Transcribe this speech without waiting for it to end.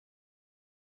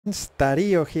It's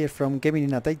Dario here from Gaming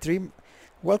in a Daydream.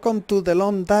 Welcome to the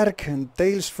Long Dark and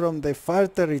Tales from the Far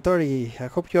Territory. I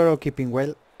hope you're all keeping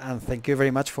well and thank you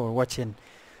very much for watching.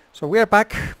 So we are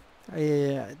back.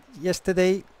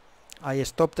 Yesterday I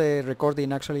stopped the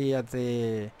recording actually at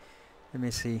the... let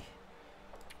me see.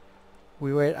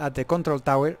 We were at the control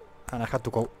tower and I had to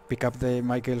go pick up the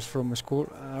Michaels from school.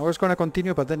 I was gonna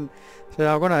continue, but then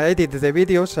I'm gonna edit the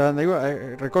videos, and I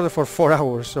recorded for 4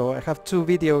 hours, so I have 2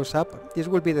 videos up. This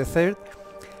will be the third.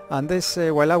 And this,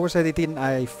 while I was editing,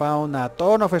 I found a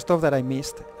ton of stuff that I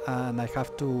missed, and I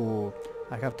have to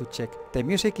check. The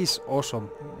music is awesome.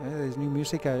 This new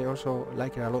music, I also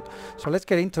like it a lot. So let's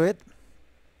get into it.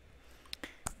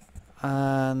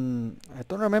 And I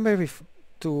don't remember if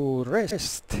to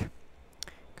rest.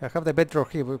 I have the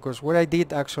bedrock here because what I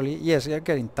did actually, yes, I'm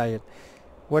getting tired.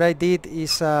 What I did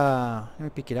is, let me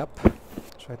pick it up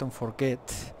so I don't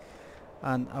forget.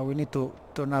 And I will need to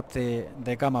turn up the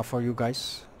gamma for you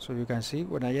guys so you can see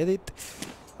when I edit.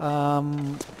 I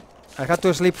had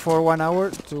to sleep for 1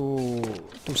 hour to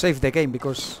save the game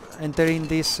because entering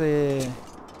this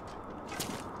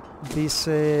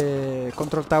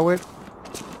control tower,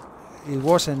 it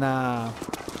wasn't a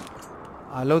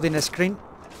loading screen.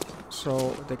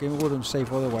 So the game wouldn't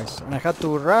save otherwise, and I had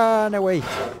to run away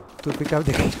to pick up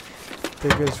the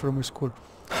girls from school.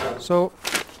 So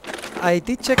I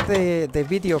did check the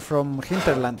video from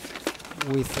Hinterland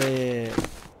with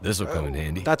this'll come in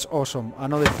handy. That's awesome,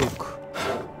 another hook,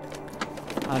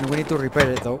 and we need to repair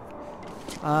it though.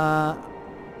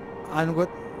 And what,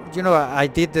 you know, I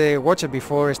did watch it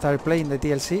before I started playing the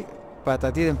DLC, but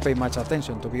I didn't pay much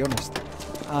attention, to be honest.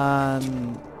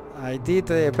 And I did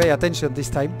pay attention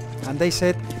this time, and they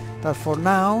said that for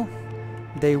now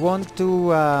they want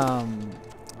to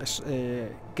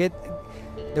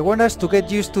they want us to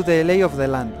get used to the lay of the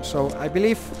land. So I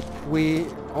believe we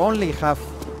only have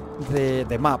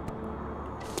the map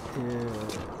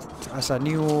as a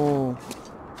new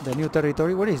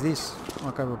territory. What is this? Oh,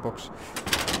 a cardboard box.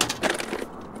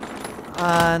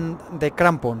 And the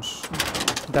crampons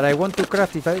that I want to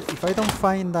craft. If I don't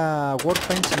find a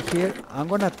workbench in here, I'm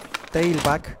gonna tail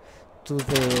back to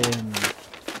the...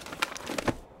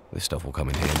 This stuff will come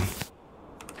in handy.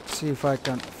 See if I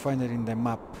can find it in the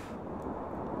map.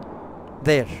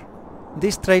 There.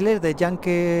 This trailer, the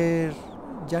Junker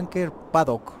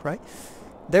paddock, right?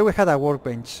 There we had a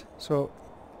workbench. So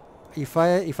if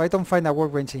I don't find a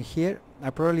workbench in here,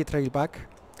 I probably trail back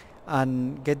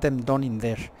and get them done in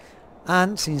there.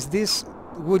 And since this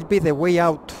would be the way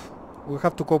out, we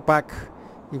have to go back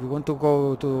if we want to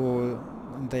go to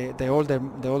the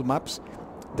old maps.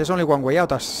 There's only one way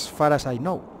out as far as I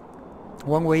know.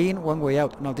 One way in, one way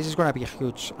out. Now this is gonna be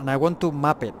huge and I want to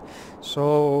map it.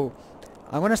 So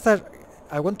I'm gonna start.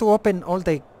 I want to open all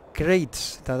the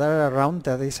crates that are around.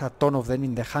 There is a ton of them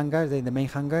in the hangar, in the main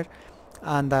hangar,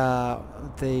 and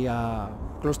they are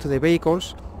close to the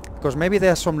vehicles, because maybe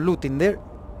there's some loot in there.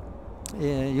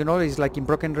 You know, it's like in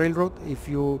Broken Railroad. If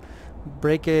you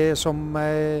break some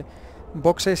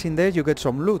boxes in there, you get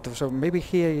some loot. So maybe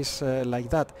here is like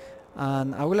that,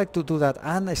 and I would like to do that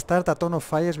and start a ton of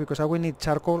fires because I will need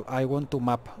charcoal. I want to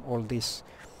map all this.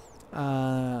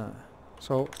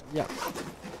 So yeah.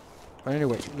 But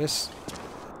anyway, let's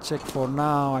check for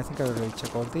now. I think I already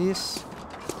checked all this.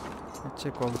 I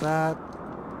check all that.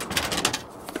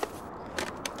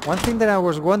 One thing that I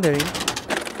was wondering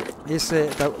is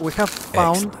that we have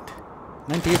found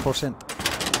 98%.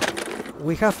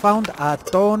 We have found a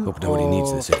ton Hope nobody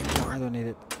needs this anymore. I don't need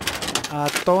it. A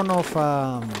ton of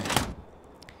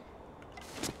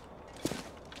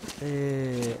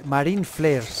marine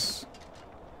flares.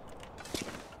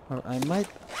 Or I might.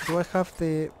 Do I have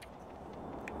the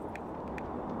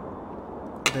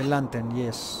lantern?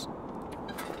 Yes.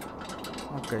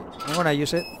 Okay, I'm gonna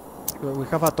use it. We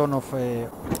have a ton of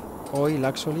oil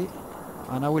actually,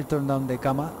 and I will turn down the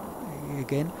gamma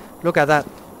again. Look at that,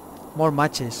 more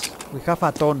matches. We have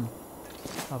a ton.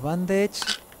 A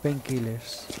bandage,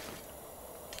 painkillers,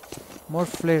 more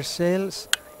flare cells.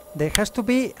 There has to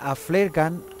be a flare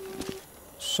gun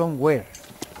somewhere.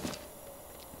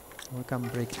 We can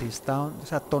break this down.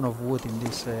 There's a ton of wood in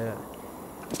this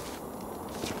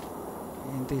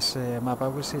map. I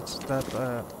will switch that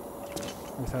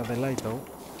without the light though.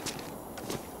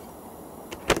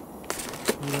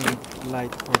 We don't need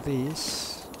light for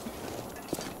this.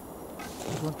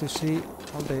 Just want to see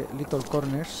all the little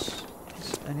corners.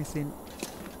 Is anything?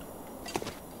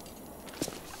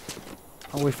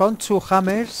 And we found 2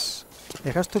 hammers.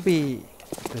 There has to be.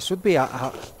 There should be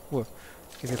well,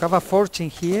 if you have a forge in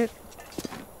here,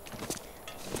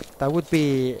 that would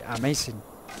be amazing.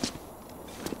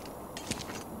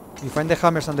 You find the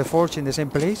hammers and the forge in the same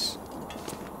place.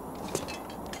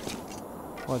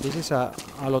 Well, this is a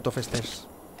lot of stairs.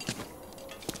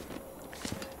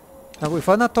 Now we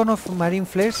found a ton of marine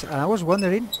flares, and I was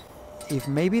wondering if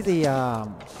maybe the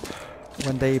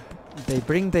when they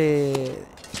bring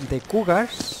the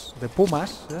cougars, the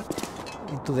pumas,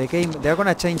 into the game, they're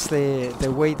gonna change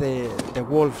the way the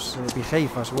wolves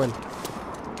behave as well.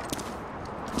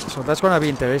 So that's gonna be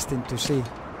interesting to see.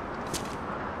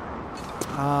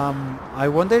 I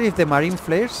wonder if the marine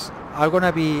flares are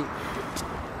gonna be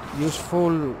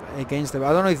useful against them.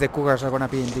 I don't know if the cougars are gonna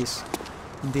be in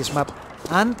this map.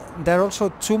 And there are also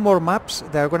 2 more maps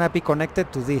that are gonna be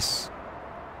connected to this.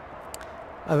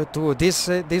 To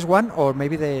this one, or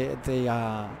maybe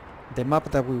the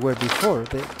map that we were before.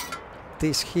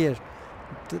 This here,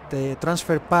 the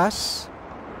transfer pass.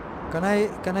 Can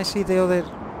I see the other?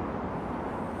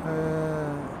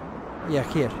 Yeah,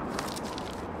 here.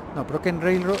 No, broken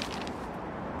railroad.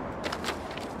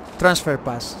 Transfer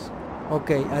pass.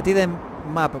 Okay, I didn't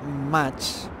map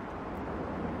match.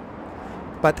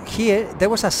 But here there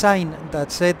was a sign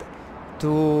that said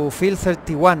to field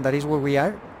 31. That is where we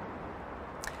are.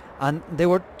 And there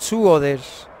were 2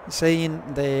 others saying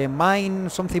the mine,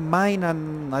 something mine,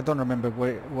 and I don't remember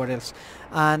where else.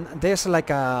 And there's like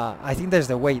I think there's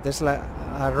the way. There's like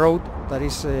a road that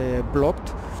is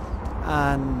blocked,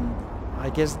 and I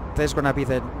guess there's gonna be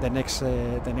the next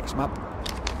map.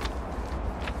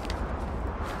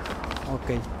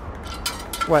 Okay.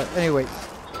 Well, anyway,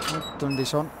 I'll turn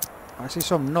this on. I see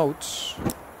some notes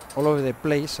all over the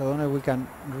place. I don't know if we can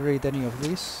read any of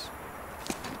this.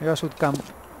 Maybe I should come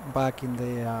back in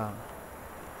the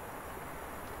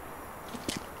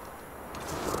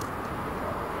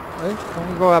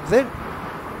can we go up there?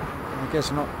 I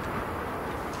guess not.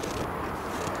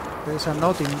 There's a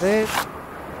note in there.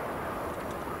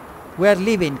 We are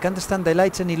leaving, can't stand the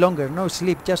lights any longer. No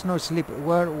sleep, just no sleep.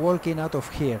 We're walking out of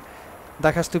here.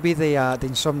 That has to be the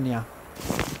insomnia.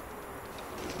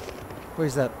 What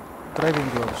is that? Driving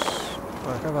gloves.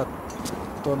 I have a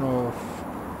ton of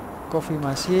coffee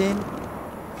machine.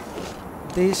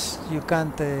 This you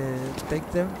can't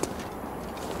take them.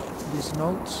 These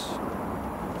notes.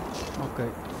 Okay,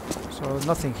 so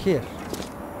nothing here.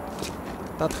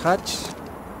 That hatch.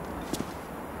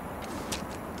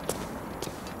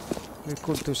 Be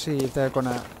cool to see if they're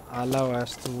gonna allow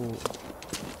us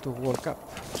to walk up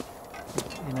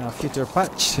in a future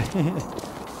patch, in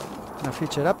a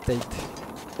future update.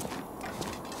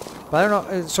 But I don't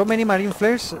know. So many marine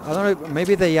flares. I don't know.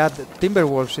 Maybe they add timber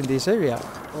wolves in this area,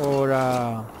 or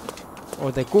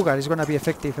the cougar is gonna be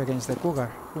effective against the cougar.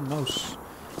 Who knows?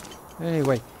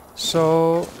 Anyway,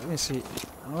 so let me see.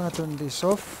 I'm gonna turn this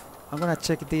off. I'm gonna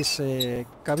check these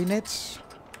cabinets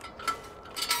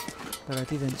that I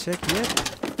didn't check yet.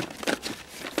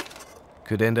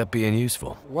 Could end up being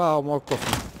useful. Wow, more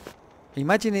coffee.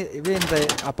 Imagine it being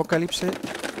the apocalypse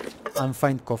and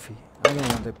find coffee. I don't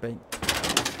want the pain.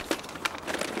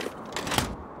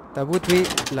 That would be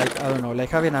like, I don't know, like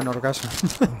having an orgasm.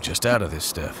 I'm just out of this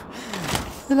stuff.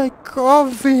 Like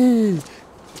coffee!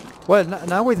 Well,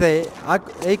 now with the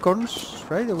acorns,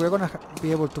 right? We're gonna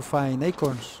be able to find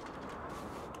acorns.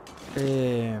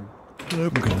 I'm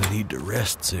gonna need to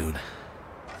rest soon.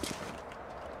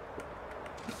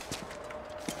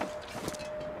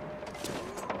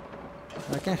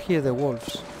 I can hear the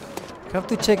wolves. Have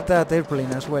to check that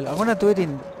airplane as well. I wanna do it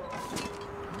in.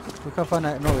 We have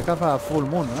we have a full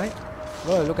moon, right?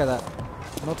 Oh, look at that.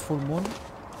 Not full moon,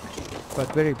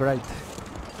 but very bright.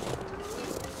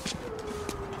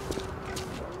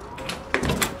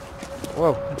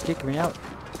 Whoa, it kicked me out.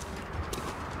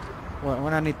 Well, I'm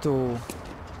gonna need to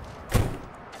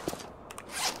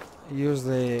use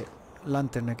the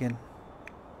lantern again,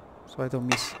 so I don't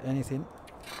miss anything.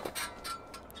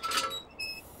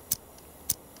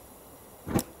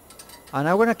 And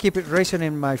I'm gonna keep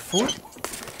rationing my food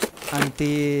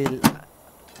until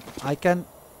I can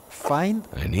find.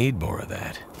 I need more of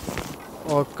that.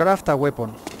 Or craft a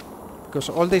weapon, because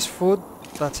all this food,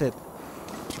 that's it.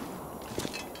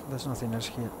 There's nothing else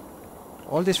here.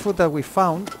 All this food that we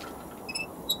found,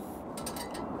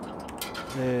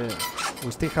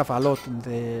 we still have a lot in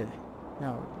the.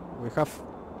 We have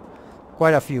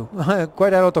quite a few,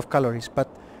 quite a lot of calories. But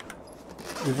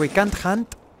if we can't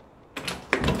hunt,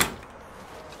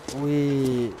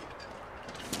 we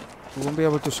won't be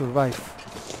able to survive.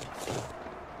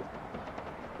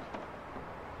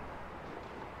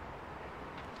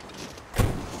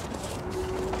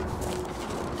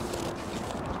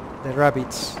 The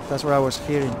rabbits, that's what I was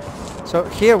hearing. So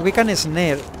here we can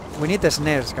snare. We need the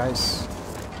snares, guys.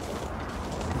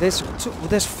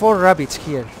 There's 4 rabbits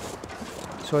here,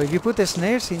 So if you put the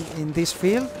snares in this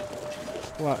field,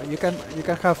 well, you can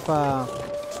have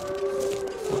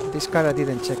this car I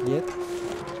didn't check yet.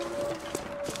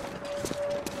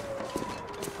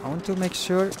 I want to make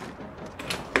sure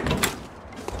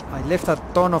I left a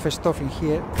ton of stuff in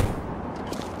here.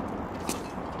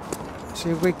 See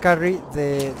if we carry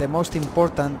the most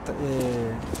important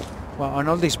well, on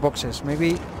all these boxes.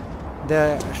 Maybe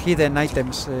there are hidden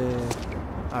items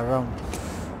around.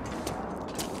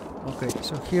 Okay,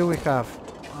 so here we have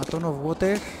a ton of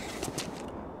water.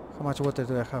 How much water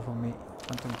do I have on me?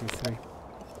 123.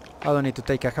 I don't need to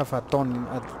take, I have a ton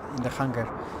in the hangar.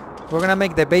 We're gonna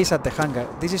make the base at the hangar.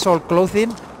 This is all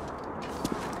clothing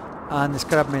and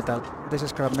scrap metal. There's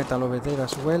scrap metal over there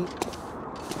as well.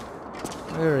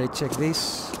 I already checked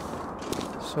this.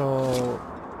 So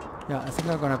yeah, I think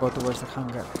I'm gonna go towards the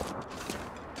hangar.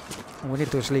 We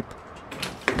need to sleep.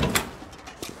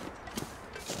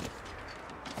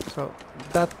 So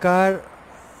that car,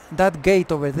 that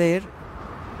gate over there,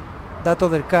 that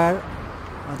other car,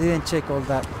 I didn't check all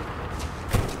that.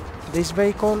 This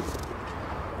vehicle,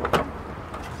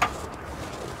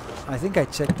 I think I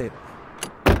checked it.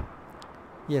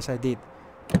 Yes, I did.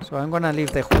 So I'm gonna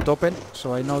leave the hood open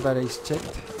so I know that it's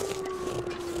checked.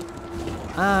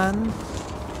 And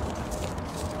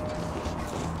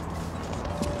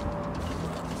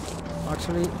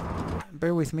actually,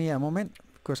 bear with me a moment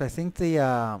because I think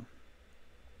the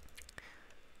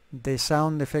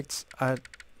sound effects are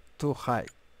too high.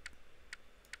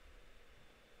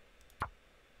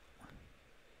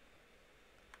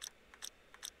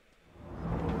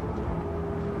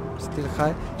 Still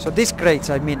high. So these crates,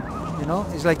 I mean, you know,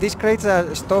 it's like these crates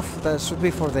are stuff that should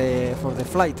be for the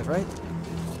flight, right?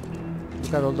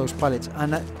 Look at all those pallets.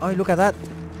 And oh, look at that!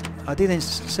 I didn't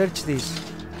search this.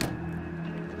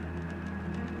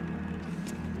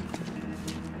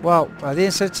 Wow, I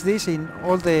didn't search this in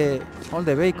all the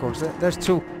vehicles. There's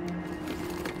 2.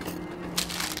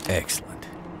 Excellent.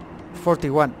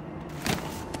 41.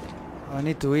 I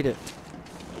need to eat it.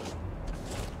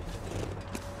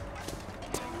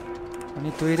 I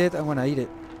need to eat it. I'm gonna eat it.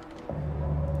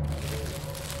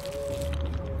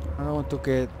 I don't want to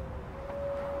get.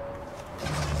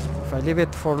 If I leave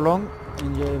it for long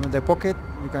in the pocket,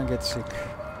 you can get sick.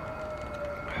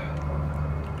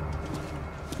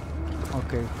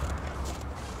 Okay.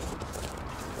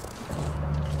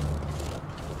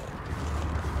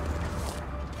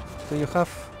 Do you have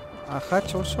a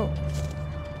hatch also?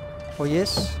 Oh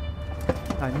yes,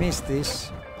 I missed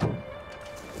this.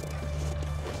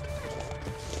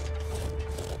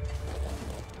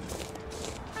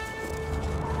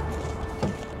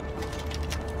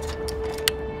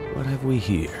 What have we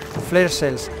here? Flare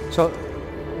cells. So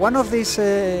one of these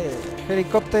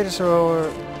helicopters,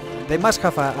 or they must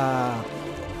have a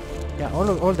yeah,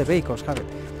 all the vehicles have it.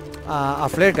 A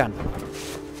flare gun.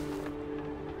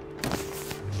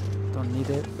 Don't need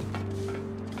it.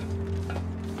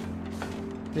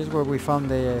 This is where we found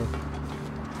the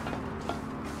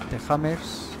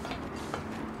hammers.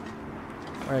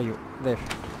 Where are you? There.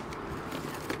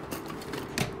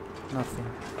 Nothing.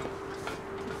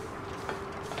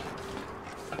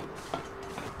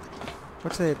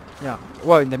 What's the... yeah.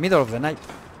 Well, in the middle of the night.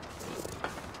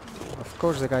 Of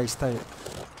course the guy is tired.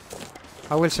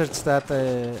 I will search that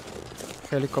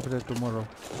helicopter tomorrow.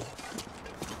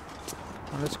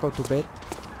 Now let's go to bed.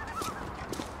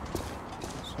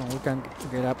 So we can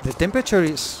get up. The temperature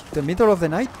is the middle of the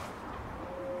night.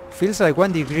 Feels like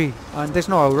 1 degree. And there's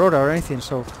no aurora or anything,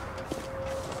 so...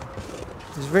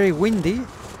 it's very windy.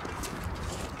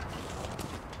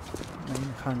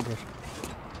 Main hangar.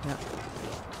 Yeah.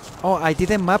 Oh, I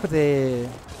didn't map the...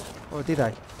 or did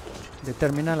I? The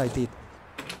terminal I did.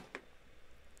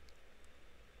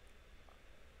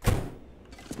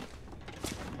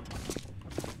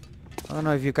 I don't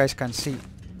know if you guys can see.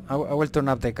 I will turn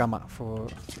up the camera for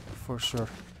sure.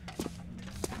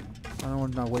 I don't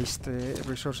want to waste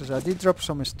resources. I did drop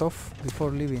some stuff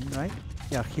before leaving, right?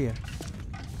 Yeah, here.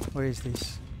 Where is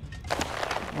this?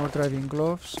 More driving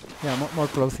gloves. Yeah, more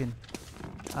clothing.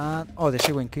 And oh, the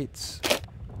sewing kits.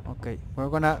 Okay, we're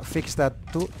gonna fix that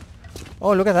too.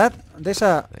 Oh, look at that! There's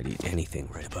a... I'd eat anything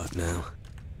right about now.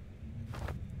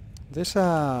 There's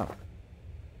a...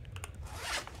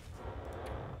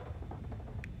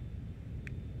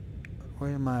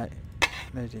 where am I?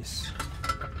 There it is.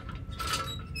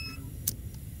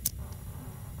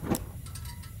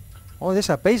 Oh, there's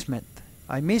a basement.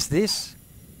 I missed this.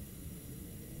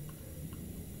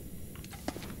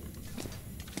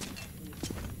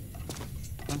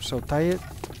 I'm so tired.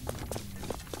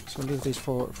 So leave this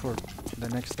for the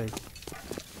next day.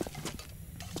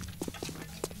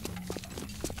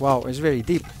 Wow, it's very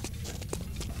deep.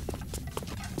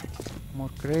 More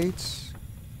crates.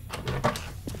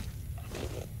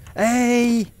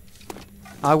 Hey!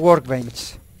 A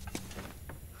workbench.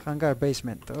 Hangar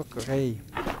basement. Okay.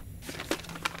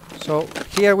 So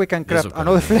here we can craft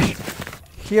another flare.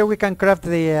 Here we can craft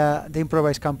the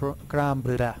improvised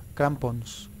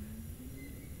crampons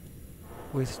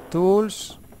with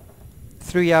tools.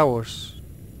 3 hours.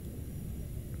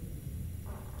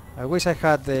 I wish I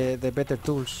had the better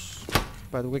tools,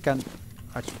 but we can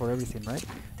ask for everything, right?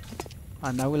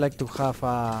 And I would like to have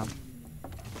a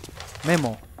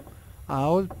memo,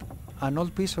 an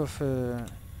old piece of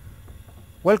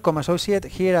welcome, associate.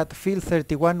 Here at Field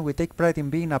 31 we take pride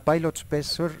in being a pilot's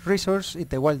best resource in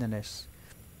the wilderness.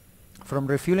 From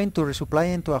refueling to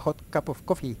resupplying to a hot cup of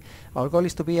coffee, our goal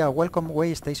is to be a welcome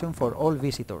way station for all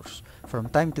visitors. From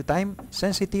time to time,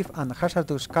 sensitive and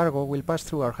hazardous cargo will pass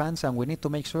through our hands, and we need to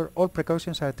make sure all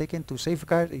precautions are taken to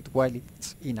safeguard it while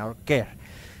it's in our care.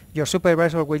 Your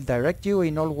supervisor will direct you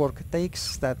in all work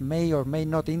takes that may or may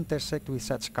not intersect with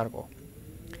such cargo.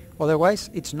 Otherwise,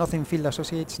 it's nothing field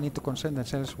associates need to concern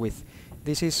themselves with.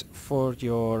 This is for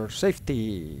your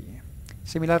safety.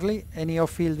 Similarly, any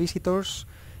off-field visitors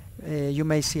you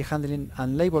may see handling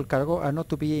unlabeled cargo are not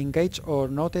to be engaged or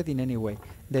noted in any way.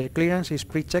 Their clearance is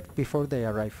pre-checked before they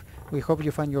arrive. We hope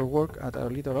you find your work at our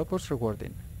little outpost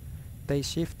rewarding. Day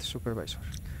shift supervisor.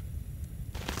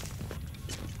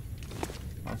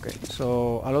 Okay,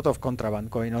 so a lot of contraband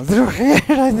going on through here,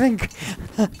 I think.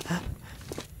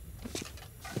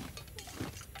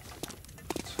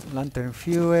 Lantern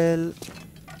fuel.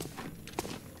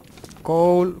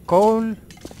 Coal.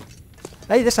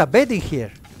 Hey, there's a bed in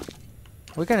here.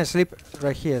 We can sleep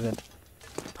right here then.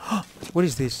 What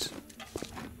is this?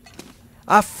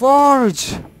 A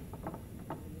forge!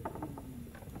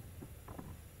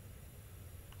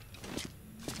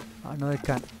 Another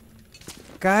can.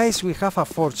 Guys, we have a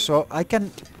forge, so I can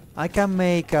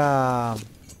make a...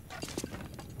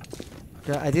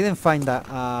 I didn't find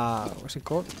a... what's it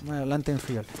called? Lantern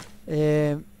fuel.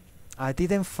 I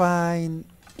didn't find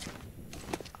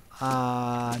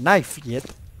a knife yet.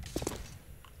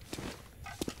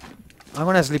 I'm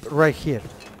gonna sleep right here,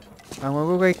 and when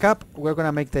we wake up we're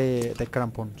gonna make the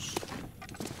crampons.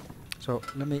 So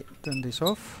let me turn this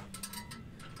off.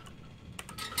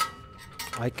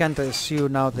 I can't see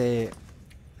now the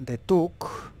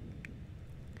took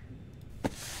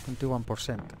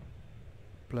 21%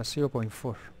 plus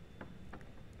 0.4.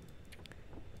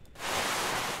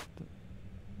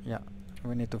 Yeah,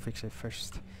 we need to fix it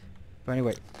first. But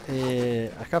anyway,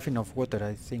 I have enough water,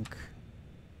 I think.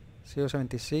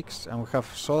 0.76, and we have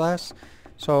sodas.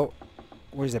 So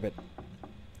where's the bed?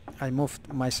 I moved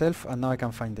myself and now I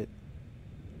can find it.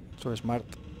 So smart.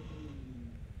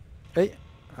 Hey,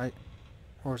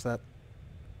 where's that?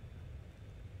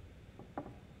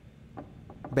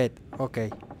 Bed.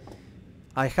 Okay.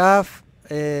 I have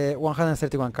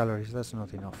 131 calories. That's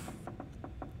not enough.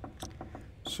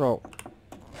 So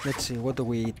let's see, what do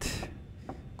we eat?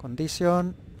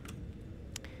 Condition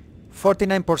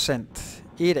 49%.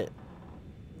 Eat it.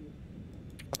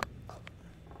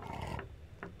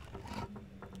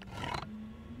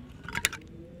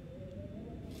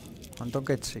 And don't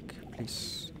get sick,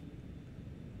 please.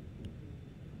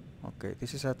 Okay,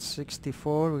 this is at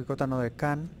 64. We got another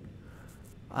can.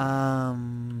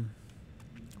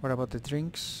 What about the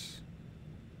drinks?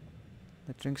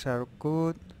 The drinks are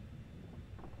good.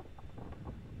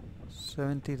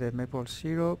 70 the maple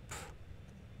syrup.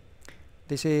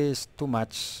 This is too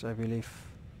much, I believe.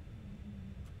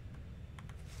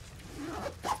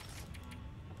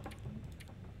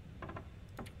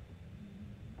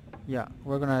 Yeah,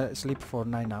 we're gonna sleep for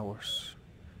 9 hours.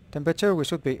 Temperature, we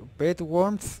should be bed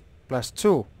warmth plus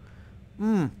 2.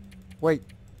 Wait.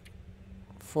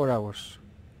 4 hours.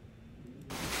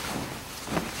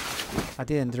 I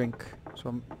didn't drink,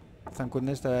 so thank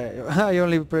goodness that I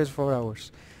only pressed 4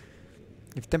 hours.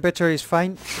 If temperature is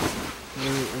fine,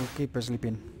 we'll keep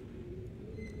sleeping.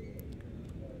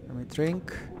 Let me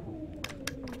drink.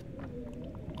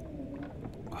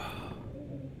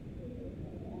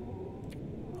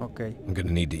 Okay. I'm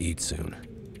gonna need to eat soon.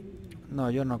 No,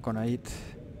 you're not gonna eat.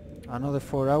 Another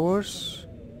 4 hours.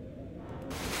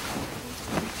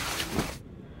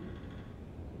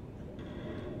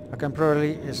 I can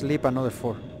probably sleep another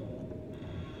 4.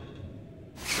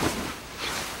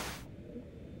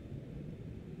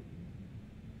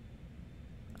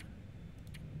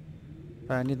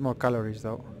 But I need more calories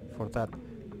though for that.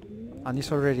 And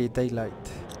it's already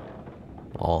daylight.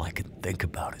 All I can think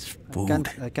about is food.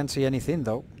 I can't see anything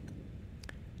though.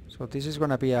 So this is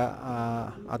gonna be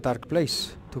a dark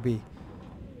place to be.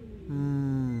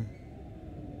 Hmm.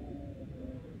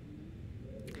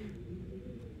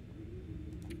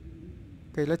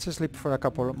 Okay, let's sleep for a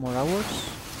couple more hours.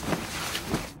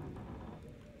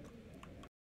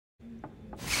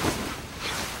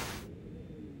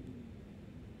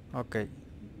 Okay,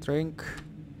 drink.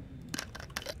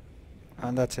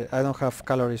 And that's it. I don't have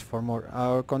calories for more.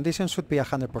 Our condition should be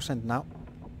 100% now.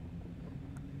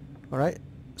 Alright,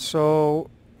 so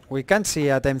we can't see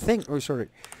a damn thing. Oh, sorry.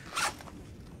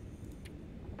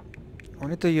 We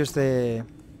need to use the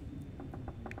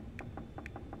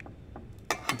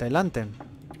lantern.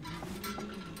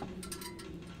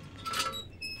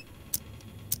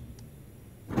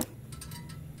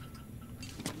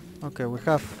 Okay, we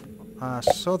have a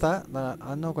soda that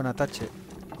I'm not gonna touch it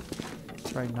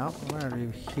right now. I'm gonna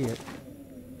leave it here.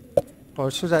 Or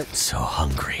should I? So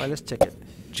hungry. Well, let's check it.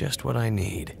 Just what I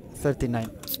need. 39.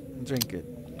 Drink it.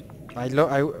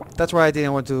 That's why I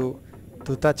didn't want to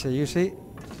touch it. You see,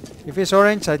 if it's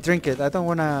orange, I drink it. I don't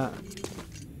wanna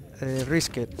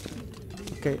risk it.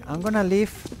 Okay, I'm gonna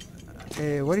leave.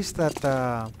 Where is that?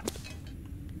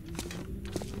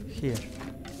 Here.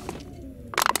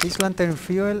 This lantern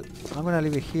fuel, I'm gonna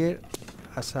leave it here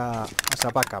as a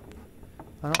backup.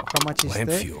 I don't know how much is Lamp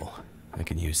there. fuel. I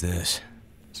can use this.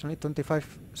 It's only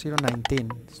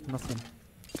 25,019. It's nothing.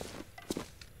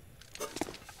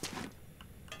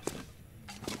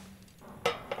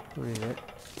 Put it there.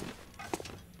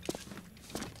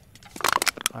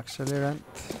 Accelerant.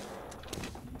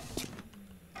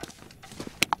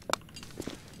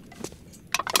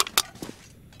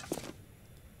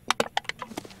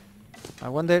 I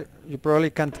wonder, you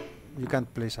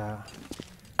can't place a...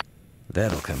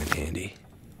 That'll come in handy.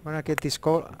 I'm gonna get this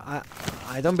call.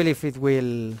 I don't believe it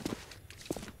will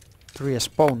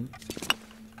respawn,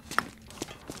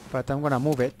 but I'm gonna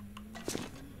move it.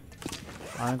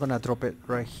 I'm gonna drop it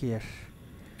right here.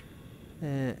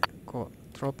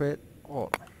 Drop it. Oh.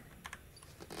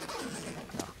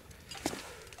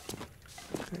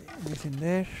 Okay, anything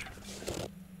there?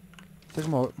 There's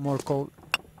more coal.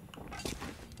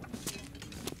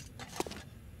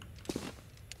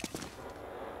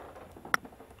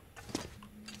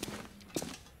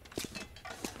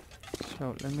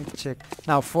 So let me check.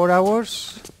 Now 4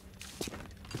 hours.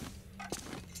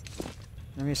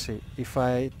 Let me see. If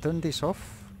I turn this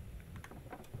off,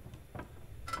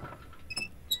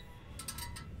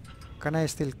 can I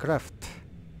still craft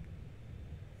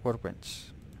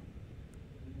workbench?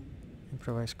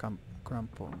 Improvise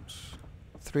crampons.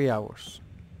 3 hours.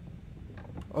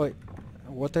 Oh, wait.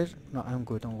 Water? No, I'm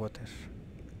good on water.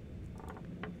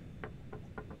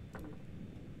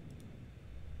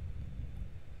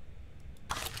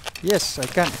 Yes, I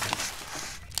can.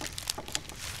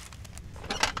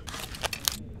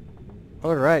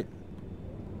 Alright.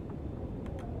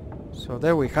 So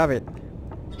there we have it.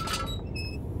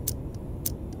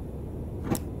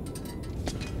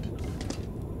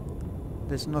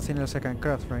 There's nothing else I can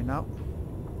craft right now.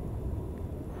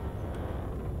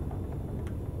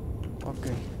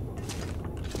 Okay.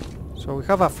 So we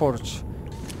have a forge.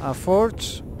 A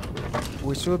forge,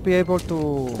 we should be able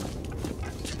to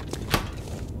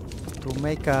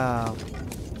make the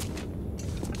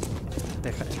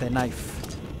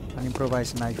knife, an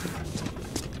improvised knife.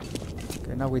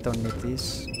 Okay, now we don't need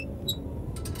this.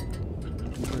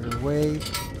 Put it away.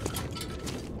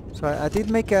 So I did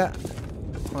make a...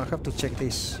 Oh, I have to check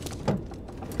this.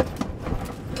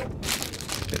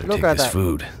 Better Look take at this that.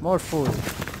 food. More food.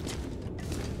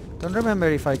 Don't remember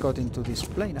if I got into this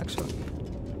plane actually.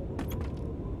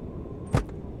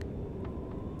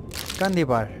 Candy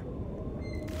bar.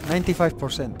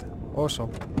 95%.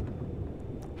 Awesome.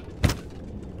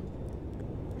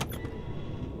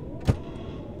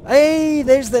 Hey,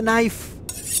 there's the knife.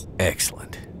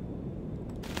 Excellent.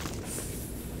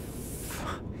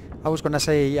 I was gonna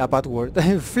say a bad word.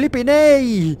 Flipping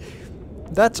A!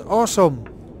 That's awesome.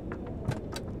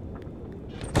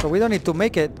 So we don't need to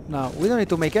make it now. We don't need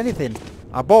to make anything.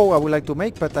 A bow I would like to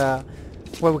make, but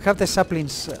well, we have the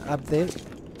saplings up there.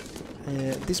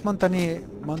 This mountaineering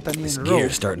This road.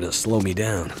 gear's starting to slow me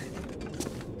down.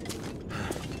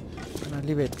 I'm gonna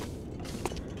leave it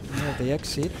near the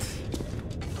exit.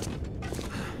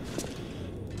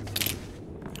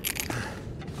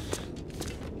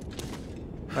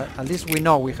 But at least we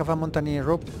know we have a mountaineering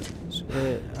rope. So,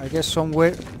 I guess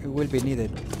somewhere it will be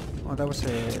needed. Oh, that was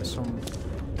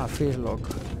a fish log.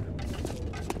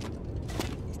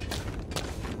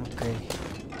 Okay.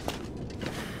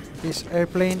 This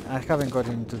airplane, I haven't got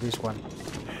into this one,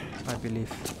 I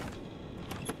believe.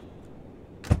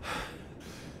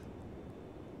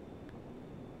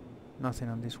 Nothing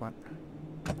on this one.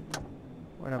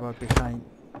 What about behind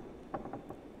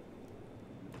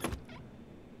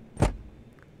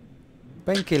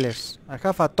Painkillers. I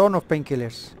have a ton of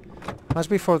painkillers. Must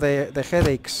be for the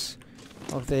headaches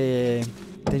of the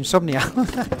insomnia.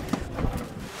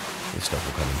 This stuff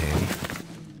will come in handy.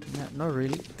 Yeah, not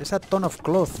really. There's a ton of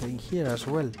cloth in here as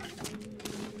well.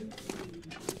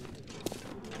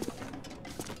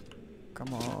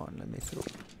 Come on, let me through.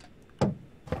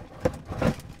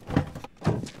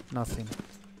 Nothing.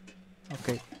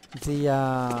 Okay.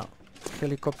 The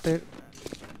helicopter.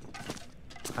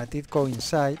 I did go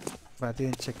inside, but I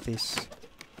didn't check this.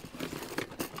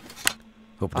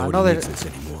 Hope nobody Another. needs this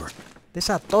anymore. There's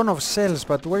a ton of cells,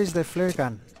 but where is the flare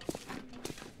gun?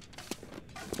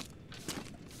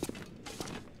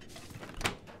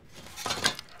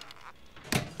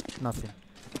 Nothing.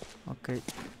 Okay.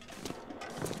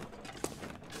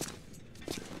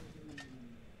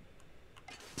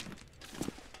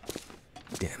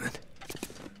 Damn it.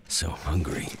 So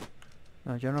hungry.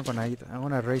 No, you're not gonna eat. I'm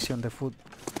gonna ration the food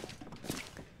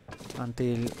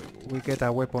until we get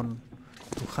a weapon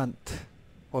to hunt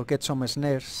or get some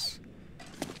snares.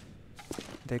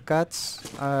 The cats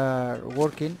are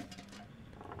working.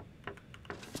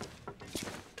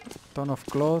 Ton of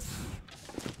cloth.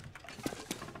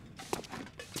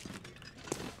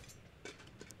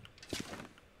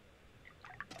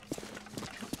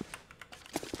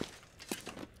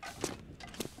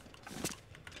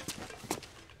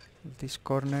 These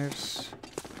corners.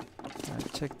 I'll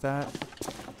check that.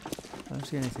 I don't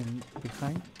see anything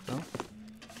behind. No.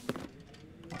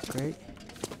 Okay.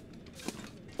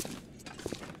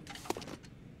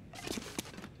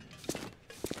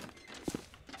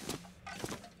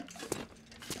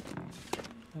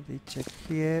 Let me check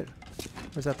here.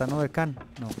 Was that another can?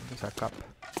 No, there's a cup.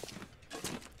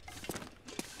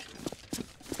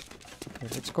 Okay,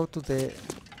 let's go to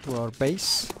our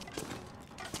base.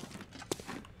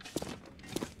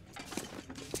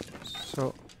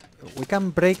 So we can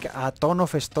break a ton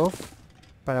of stuff,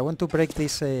 but I want to break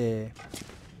these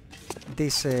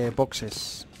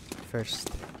boxes first.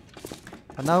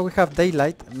 And now we have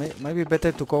daylight. Maybe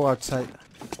better to go outside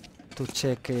to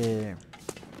check.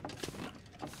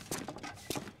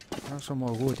 Some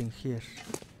more wood in here.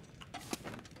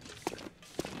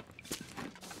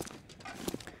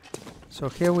 So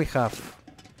here we have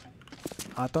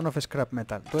a ton of scrap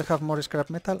metal. Do I have more scrap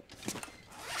metal?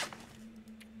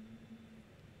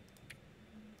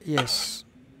 Yes.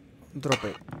 Drop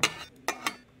it.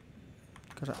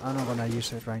 Because I'm not gonna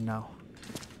use it right now.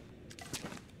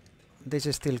 This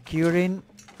is still curing.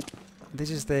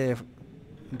 This is the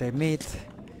meat.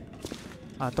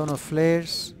 A ton of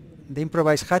flares. The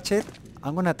improvised hatchet.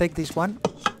 I'm gonna take this one.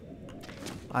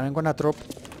 And I'm gonna drop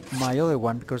my other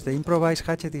one because the improvised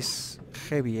hatchet is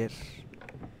heavier.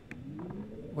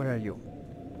 Where are you?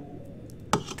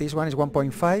 This one is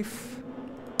 1.5.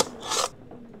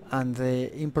 And the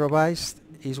improvised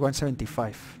is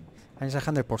 175. And it's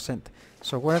 100%.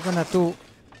 So what I'm gonna do...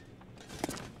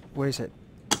 Where is it?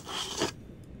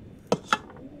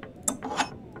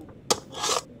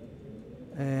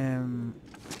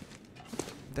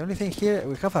 The only thing here,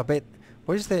 we have a bed.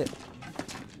 What is the...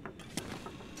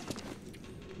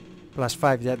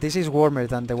 +5, yeah, this is warmer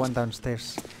than the one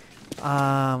downstairs.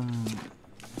 I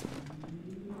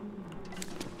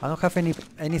don't have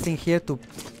anything here to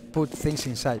put things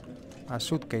inside. A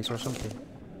suitcase or something.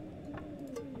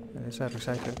 There's a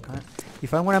recycle can.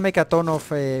 If I want to make a ton of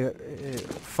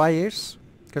fires,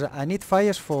 because I need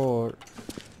fires to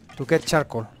get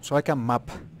charcoal, so I can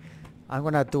map. I'm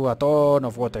gonna do a ton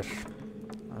of water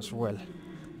as well.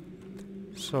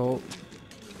 So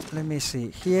let me see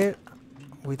here.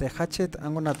 With the hatchet,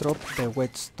 I'm gonna drop the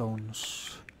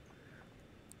whetstones.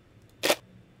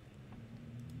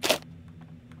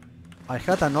 I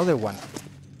had another one.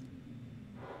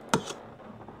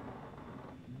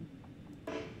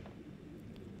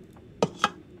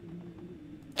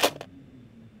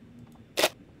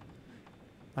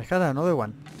 I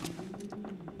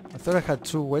thought I had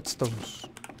 2 whetstones.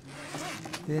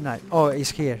 Didn't I? Oh, it's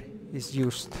here. It's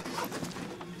used.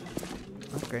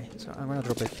 Okay, so I'm gonna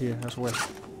drop it here as well.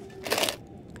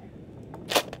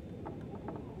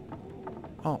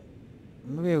 Oh,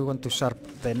 maybe we want to sharp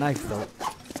the knife though.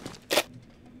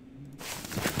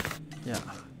 Yeah.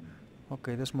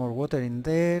 Okay, there's more water in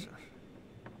there.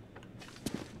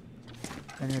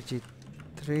 Energy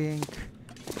drink.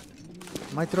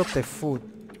 Might drop the food.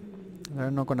 We're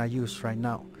not gonna use right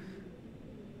now.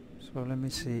 So let me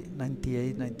see.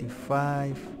 98,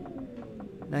 95,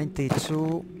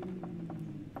 92.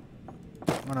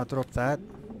 I'm gonna drop that.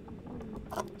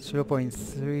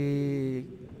 0.3.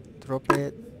 Drop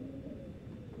it.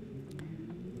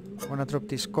 I'm gonna drop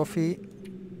this coffee.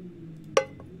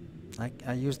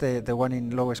 I use the one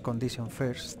in lowest condition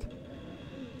first.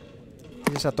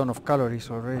 This is a ton of calories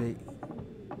already.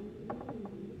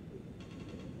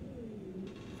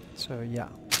 So yeah.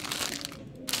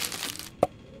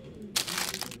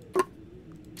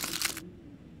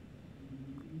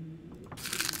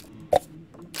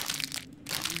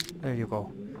 There you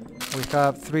go. We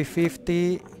have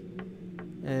 350,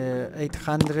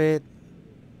 800,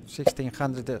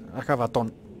 1600. I have a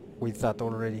ton with that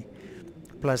already.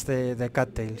 Plus the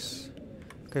cattails.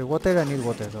 Okay, water, I need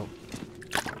water though.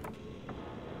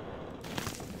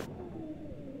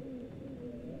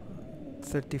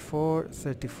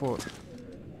 $34.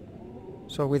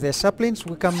 So with the saplings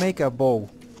we can make a bow.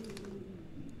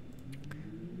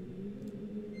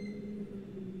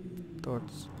 Torch.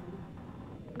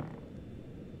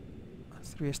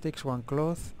 3 sticks, 1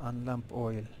 cloth, and lamp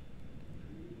oil.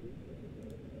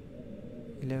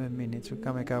 11 minutes. We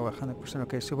can make our 100%.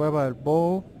 Okay, survival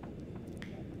bow.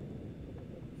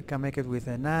 We can make it with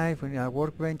a knife. We need a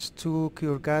workbench, 2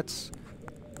 cure guts.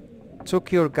 2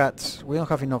 cure guts. We don't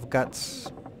have enough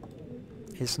guts.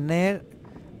 A snare,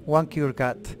 1 cure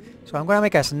gut. So I'm gonna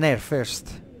make a snare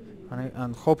first,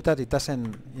 and hope that it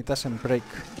doesn't break.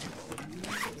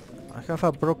 I have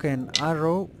a broken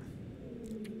arrow.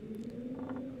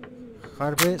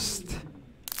 Harvest.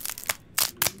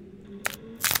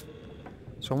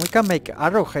 So we can make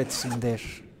arrowheads in there.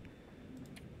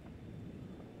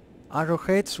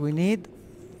 Arrowheads we need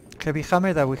heavy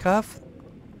hammer that we have,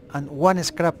 and 1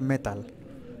 scrap metal.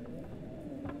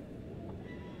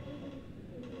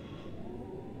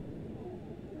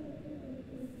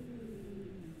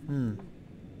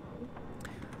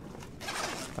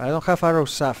 I don't have arrow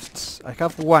shafts. I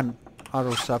have 1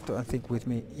 arrow shaft, I think, with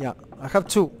me. Yeah, I have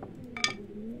 2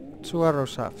 arrow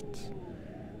shafts.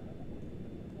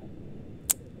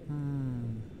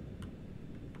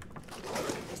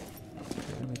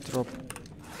 Okay, let me drop.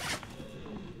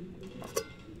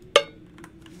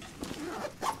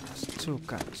 That's 2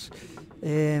 cans.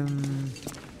 Let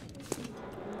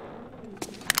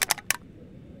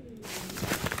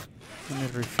me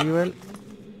refuel.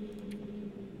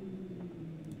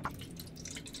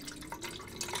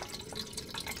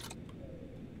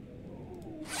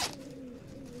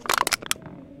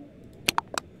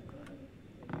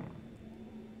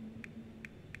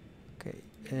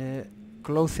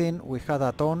 Clothing, we had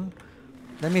a ton.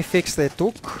 Let me fix the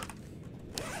toque.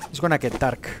 It's gonna get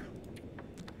dark.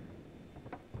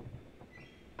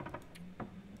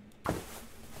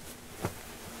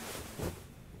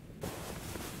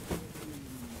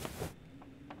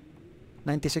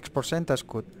 %, that's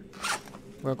good.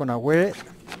 We're gonna wear it.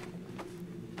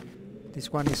 This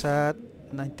one is at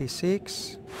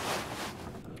 96.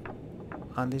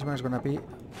 And this one is gonna be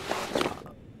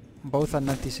both at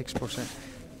 96%.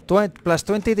 Plus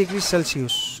 20 degrees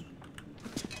Celsius.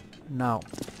 Now.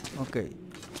 Okay.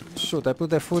 Shoot, I put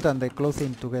the food and the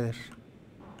clothing together.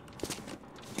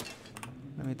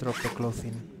 Let me drop the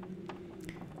clothing.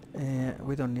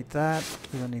 We don't need that.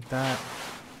 We don't need that.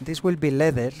 This will be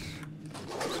leather.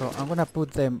 So I'm gonna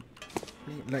put them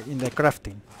like in the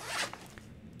crafting.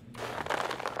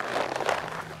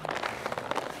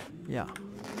 Yeah.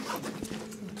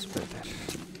 That's better.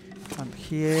 And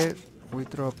here we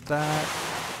drop that.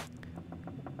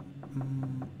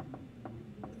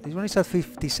 This one is at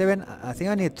 57. I think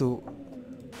I need to...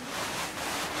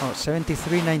 Oh,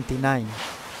 73.99.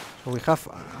 So we have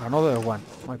another one.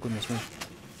 My goodness me.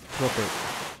 Drop it.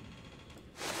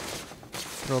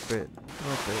 Drop it.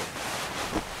 Drop it.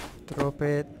 Drop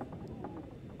it.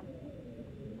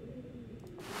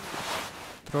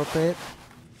 Drop it.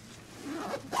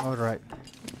 Alright.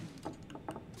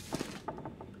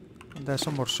 There's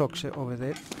some more socks over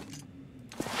there.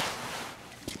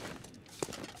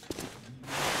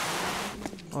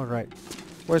 Alright.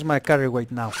 Where's my carry weight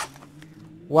now?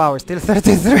 Wow, still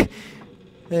 33!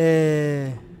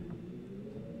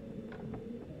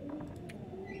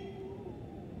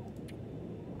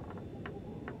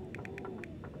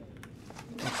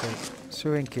 Okay,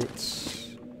 sewing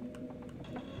kits.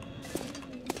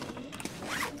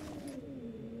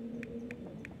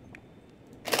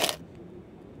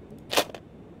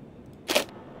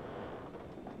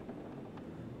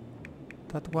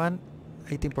 That one,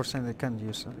 18% I can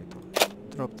use.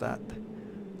 Drop that.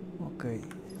 Okay,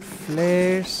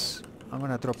 flares. I'm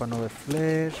gonna drop another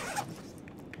flare.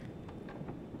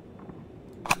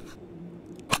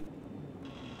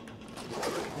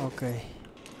 Okay.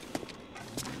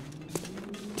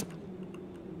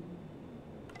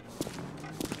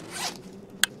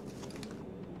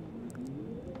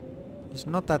 It's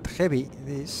not that heavy,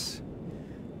 this.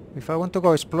 If I want to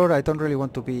go explore, I don't really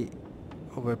want to be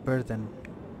overburdened.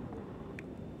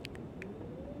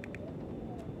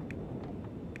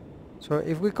 So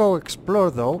if we go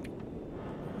explore though...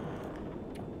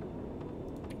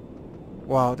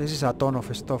 Wow, this is a ton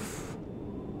of stuff.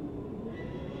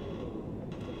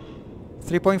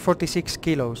 3.46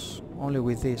 kilos only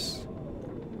with this.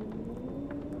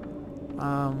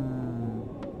 I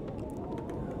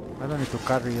don't need to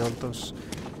carry all those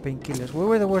painkillers.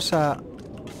 Where there was a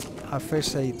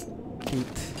first aid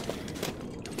kit.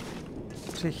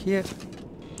 Is it here?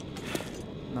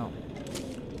 No.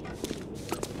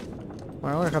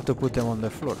 Well, I'm gonna have to put them on the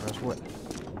floor as well.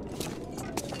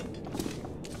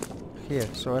 Here,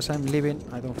 so as I'm leaving,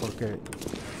 I don't forget it.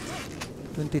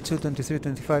 22, 23,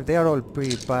 25, they are all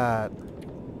pretty bad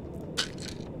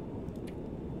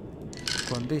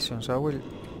conditions. I will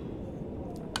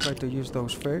try to use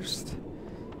those first.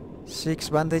 6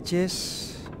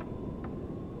 bandages.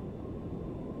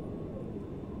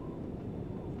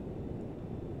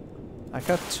 I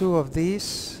have 2 of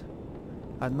these.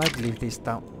 I might leave this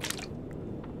down.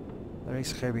 That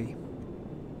is heavy.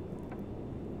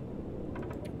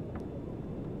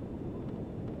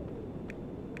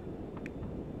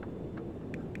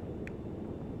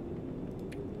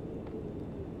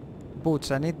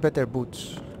 Boots, I need better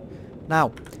boots.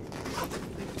 Now,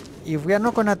 if we are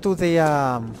not gonna do the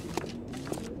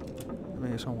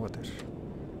maybe some water.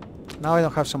 Now I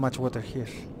don't have so much water here.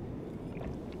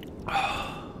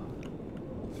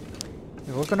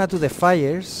 If we're gonna do the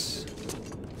fires,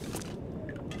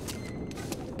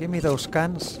 give me those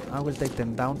cans, I will take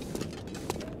them down.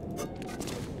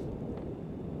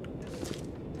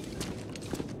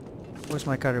 Where's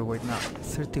my carry weight now?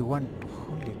 31.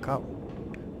 Holy cow.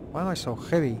 Why am I so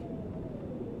heavy?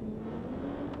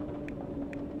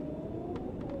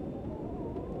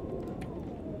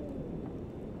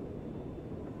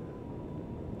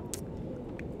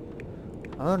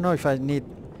 I don't know if I need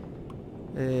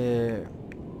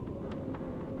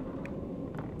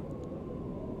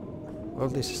all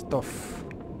this stuff.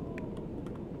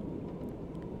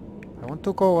 I want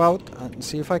to go out and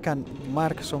see if I can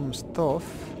mark some stuff.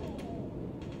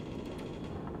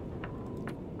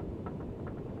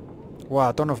 Wow,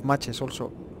 a ton of matches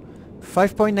also.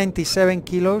 5.97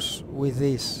 kilos with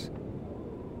this.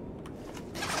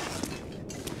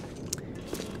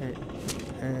 Okay.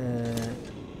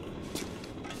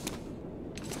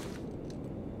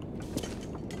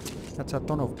 That's a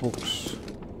ton of books.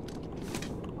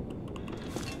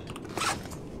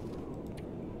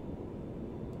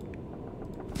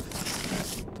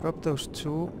 Drop those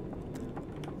 2.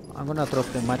 I'm gonna drop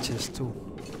the matches too.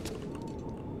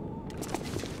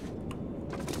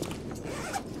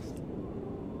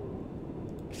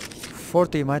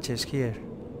 $40 matches here.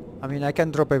 I mean, I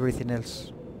can drop everything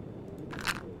else.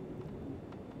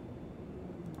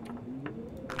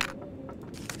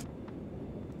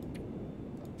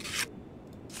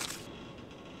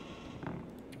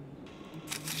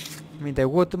 I mean, the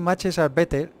wood matches are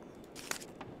better.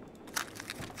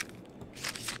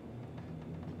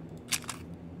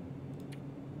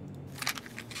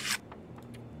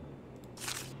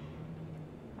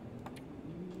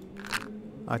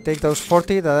 I take those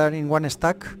 40 that are in one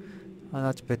stack, and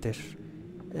that's better.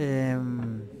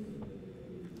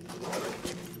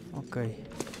 Okay.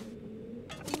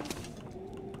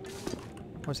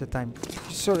 What's the time?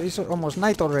 So it's almost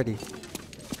night already.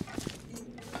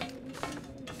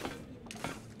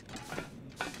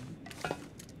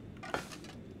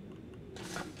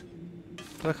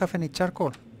 Do I have any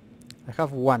charcoal? I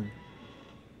have 1.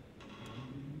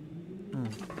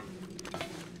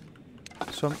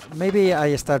 So maybe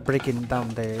I start breaking down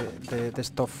the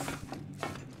stuff.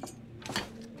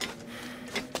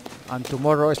 And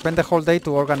tomorrow spend the whole day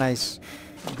to organize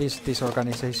this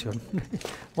organization.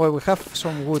 Well, we have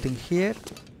some wood in here.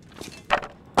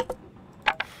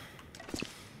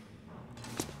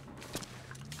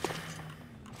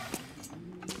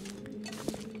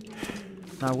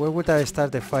 Now where would I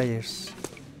start the fires?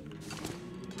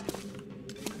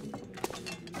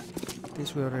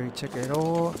 This we already checked it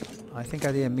all. I think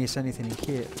I didn't miss anything in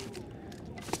here.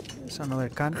 There's another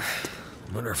can.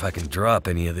 Wonder if I can drop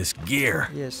any of this gear.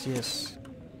 Yes, yes.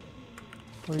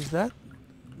 What is that?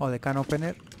 Oh, the can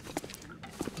opener.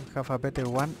 We have a better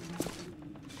one.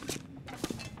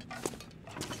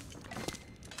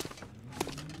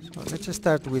 So let's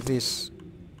start with these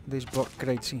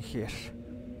crates in here.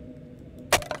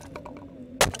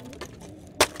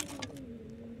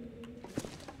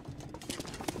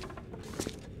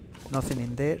 Nothing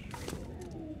in there.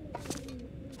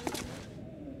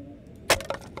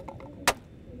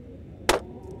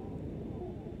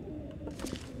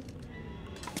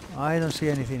 I don't see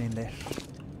anything in there.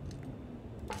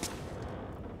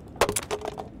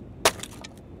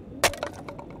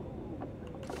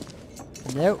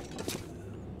 No.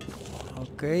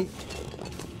 Okay.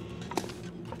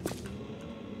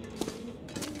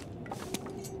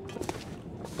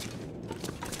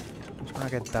 It's gonna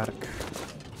get dark.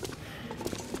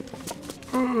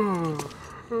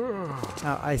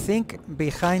 Now, I think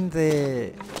behind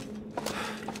the...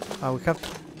 we have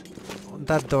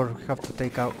that door we have to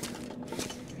take out.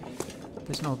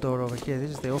 There's no door over here.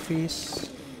 This is the office.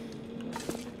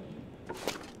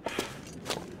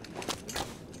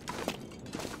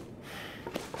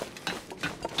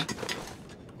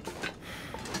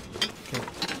 Okay.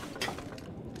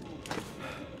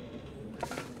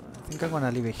 I think I'm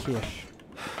gonna leave it here.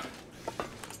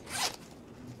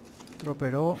 Drop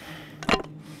it all.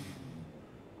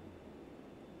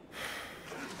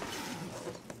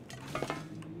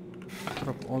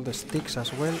 Drop all the sticks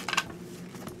as well.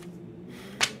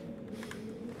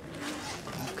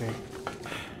 Okay.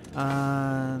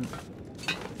 And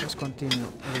let's continue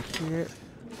over here.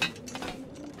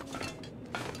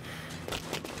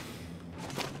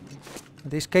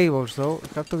 These cables though, you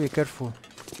have to be careful.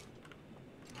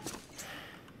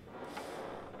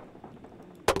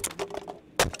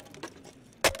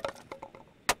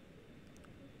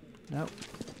 No.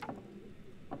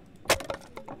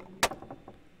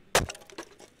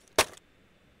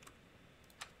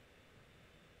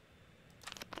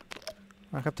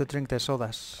 I have to drink the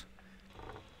sodas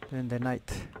during the night.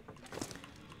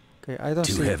 Okay, I don't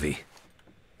see... Too heavy.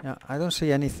 Yeah, I don't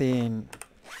see anything...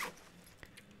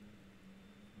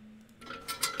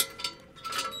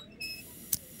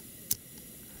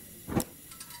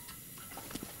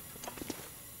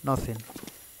 Nothing.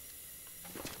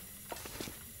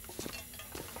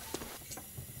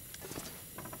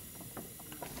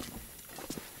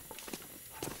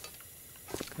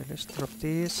 Okay, let's drop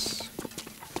this.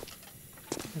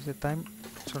 What's the time?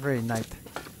 It's already night.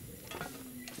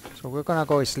 So we're gonna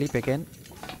go sleep again.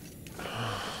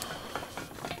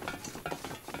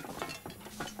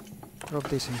 Drop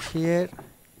this in here.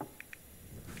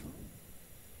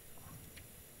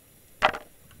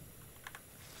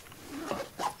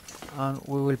 And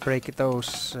we will break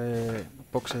those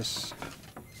boxes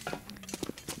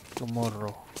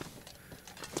tomorrow.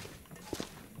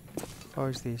 How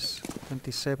is this?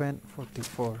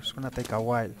 27:44. It's gonna take a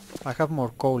while. I have more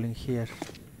coal in here.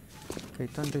 Okay,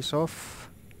 turn this off.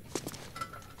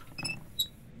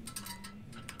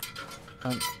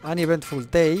 An uneventful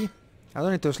day. I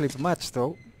don't need to sleep much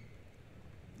though.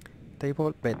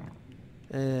 Table, bed.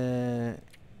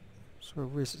 So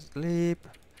we sleep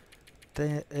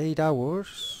 8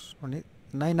 hours. Only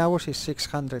 9 hours is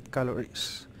 600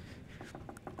 calories.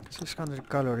 600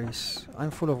 calories.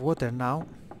 I'm full of water now.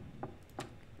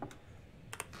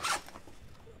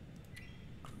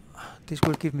 This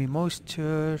will give me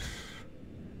moisture.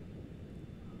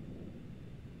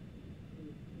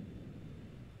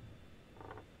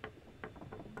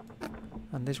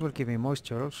 And this will give me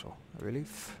moisture also, I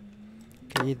believe.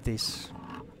 Okay, eat this.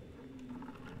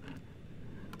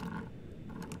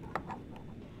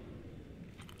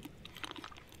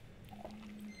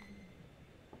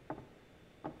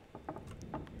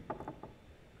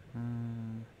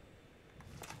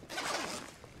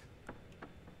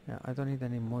 Yeah, I don't need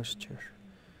any moisture.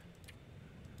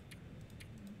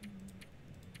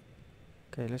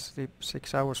 Okay, let's sleep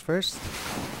 6 hours first.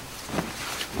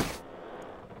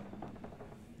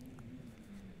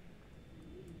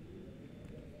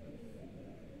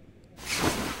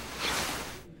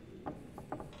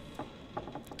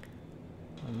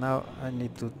 And now I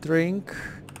need to drink,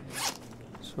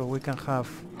 so we can have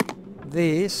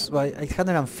this by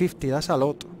 850. That's a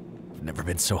lot. I've never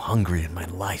been so hungry in my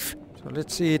life. So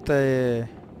let's eat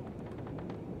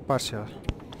partial.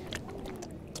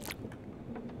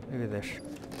 Maybe there.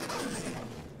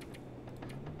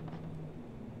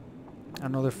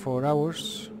 Another 4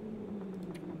 hours.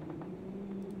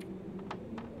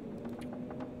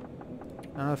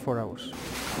 Another 4 hours.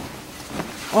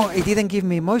 Oh, it didn't give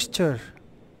me moisture.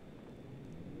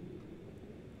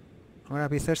 I'm gonna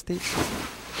be thirsty.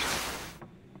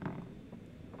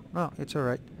 No, it's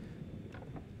alright.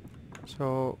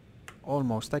 So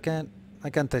almost. I can't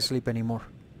sleep anymore.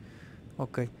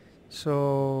 Okay.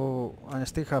 So I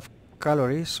still have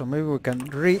calories, so maybe we can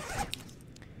read.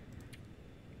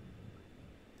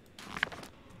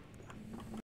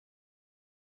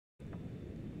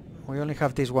 We only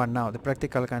have this one now, the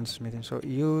practical gunsmithing, so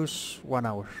use 1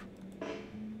 hour.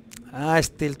 It's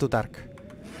still too dark.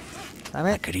 Damn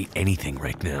it. I could eat anything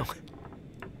right now.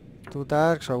 Too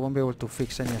dark, so I won't be able to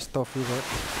fix any stuff either.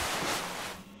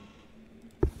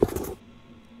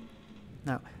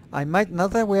 Now, I might, now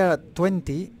that we are at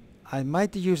 20, I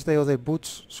might use the other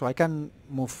boots so I can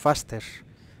move faster,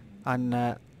 and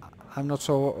I'm not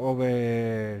so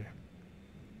over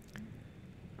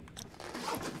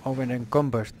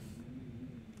encumbered.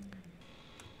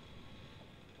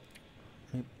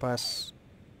 Let me pass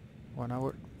 1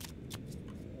 hour.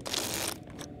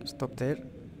 Stop there.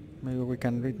 Maybe we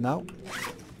can read now.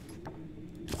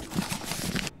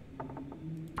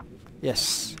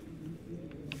 Yes.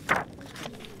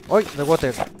 Oi, the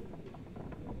water.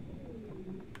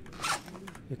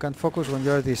 You can't focus when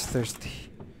you're this thirsty.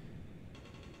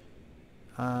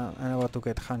 I'm about to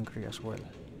get hungry as well.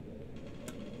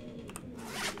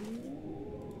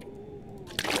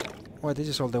 Well, this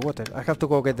is all the water. I have to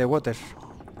go get the water.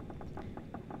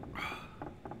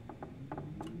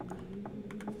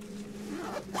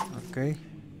 Okay.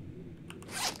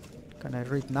 Can I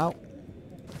read now?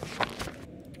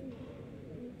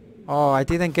 Oh, I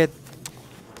didn't get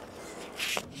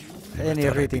any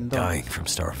reading done. Dying from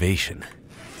starvation.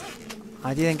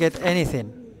 I didn't get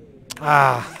anything.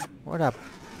 Ah, what a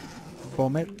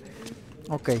bummer.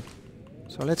 Okay,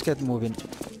 so let's get moving.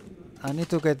 I need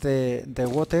to get the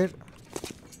water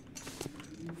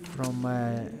from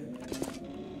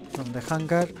the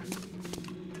hangar.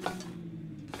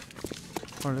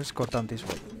 Well, let's go down this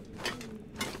way.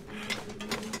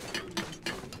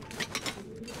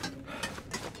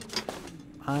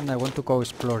 And I want to go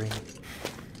exploring.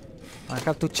 I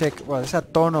have to check. Well, there's a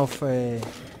ton of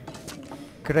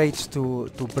crates to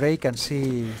break and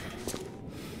see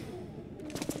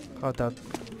how that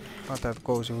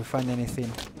goes. If we find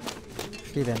anything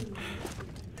hidden.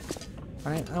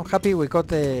 I'm happy we got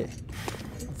the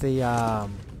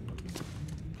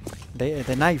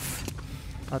knife.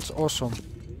 That's awesome.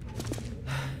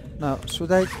 Now,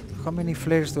 should I? How many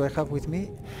flares do I have with me?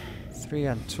 3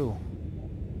 and 2.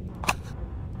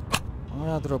 I'm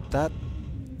gonna drop that.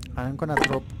 I'm gonna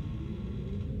drop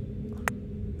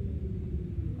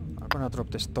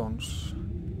the stones.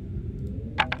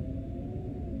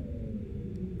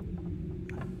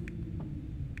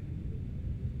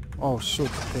 Oh shoot,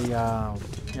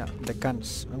 the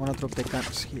guns. I'm gonna drop the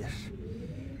guns here.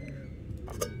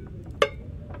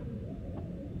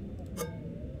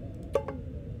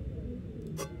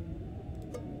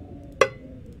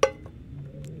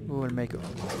 We will make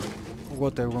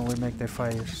water when we make the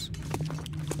fires.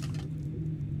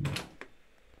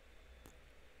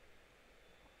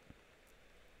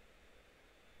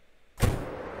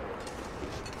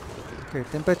 Okay,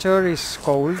 temperature is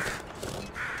cold.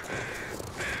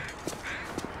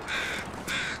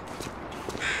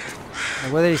 The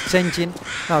weather is changing.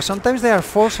 Now, sometimes they are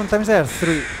 4, sometimes they are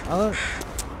 3.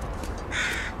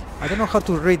 I don't know how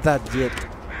to read that yet.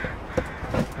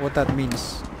 What that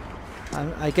means.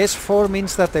 I guess 4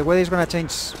 means that the weather is gonna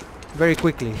change very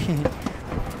quickly.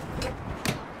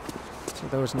 So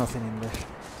there was nothing in there.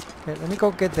 Okay, let me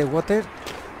go get the water.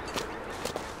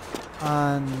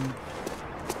 And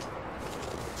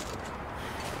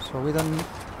so we don't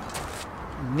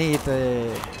need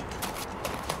to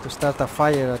start a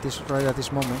fire right at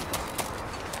this moment.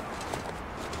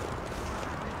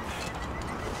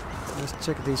 Let's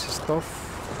check this stuff.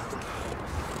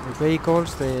 The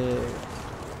vehicles, the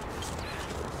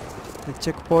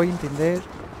checkpoint in there.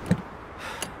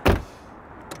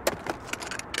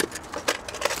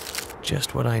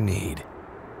 Just what I need.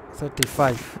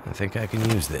 35. I think I can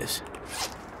use this.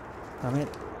 Damn it.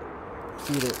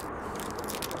 Eat it.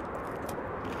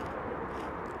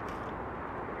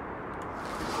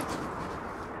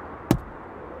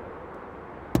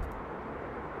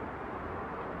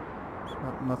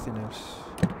 Nothing else.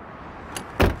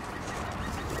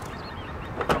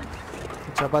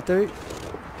 It's a battery.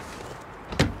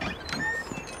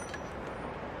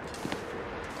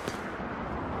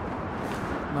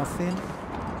 Nothing.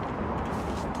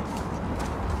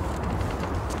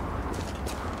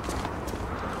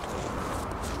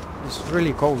 It's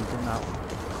really cold now.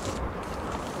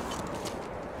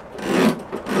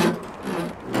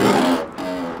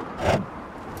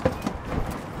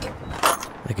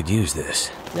 I could use this.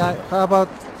 Yeah, how about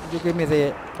you give me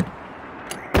the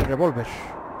revolver?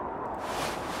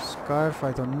 Scarf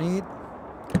I don't need.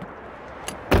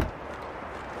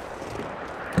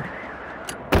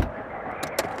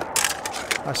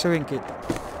 A sewing kit.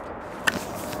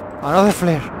 Another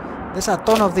flare. There's a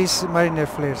ton of these mariner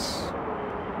flares.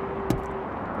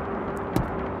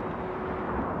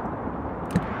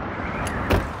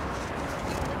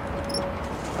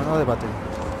 Another battery.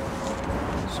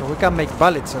 So we can make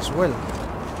bullets as well.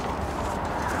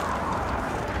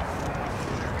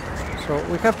 So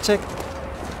we have checked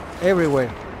everywhere.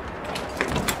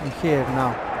 In here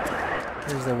now.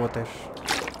 Here's the water.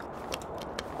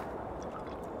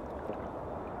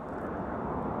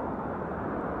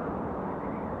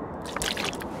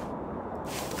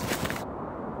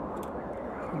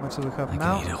 much do we have I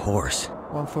now? can eat a horse.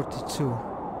 142.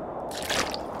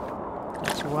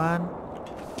 That's one.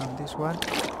 And this one.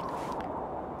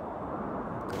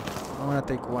 I'm gonna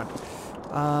take one.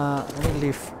 Let me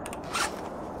leave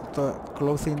the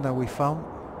clothing that we found.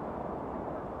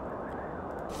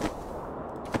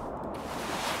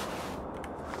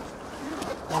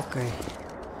 Okay.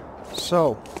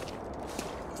 So.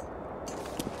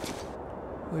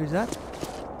 Where is that?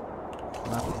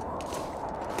 Nothing.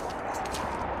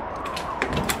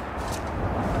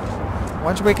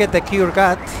 Once we get the cure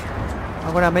gut,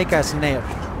 I'm gonna make a snare.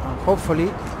 And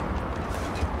hopefully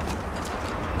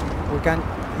we can,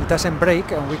 it doesn't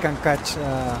break and we can catch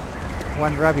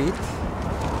one rabbit.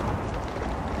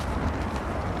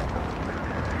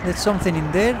 There's something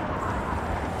in there.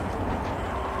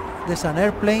 There's an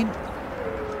airplane.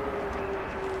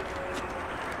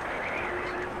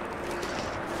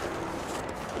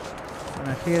 And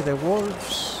I hear the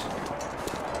wolves.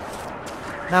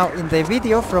 Now in the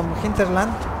video from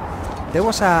Hinterland there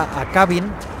was a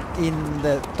cabin in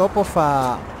the top of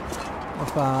a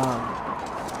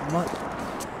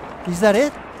is that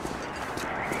it?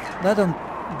 That on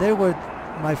there where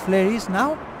my flare is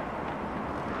now?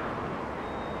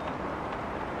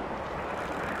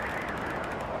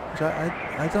 So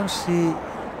I don't see,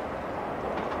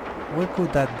 where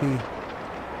could that be?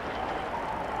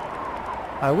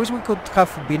 I wish we could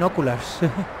have binoculars.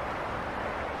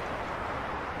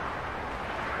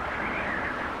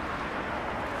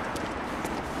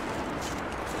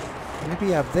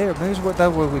 Maybe up there, maybe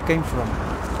that's where we came from.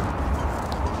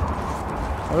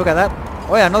 Oh, look at that.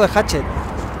 Oh yeah, another hatchet.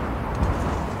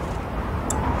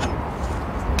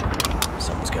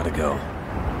 Someone's gotta go.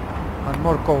 And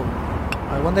more coal.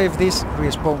 I wonder if this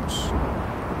respawns.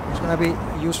 It's gonna be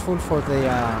useful for the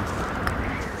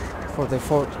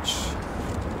forge.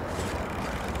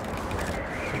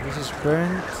 So this is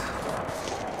burnt.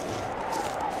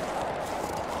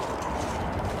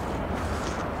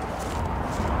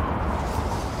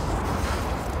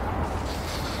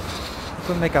 We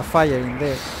could make a fire in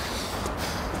there.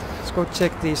 Let's go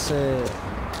check this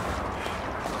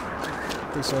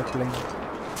this airplane.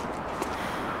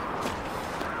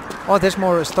 Oh, there's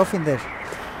more stuff in there.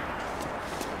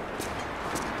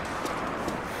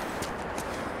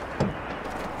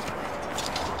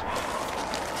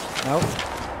 No.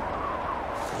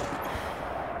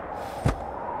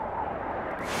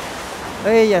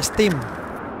 Hey, a steam.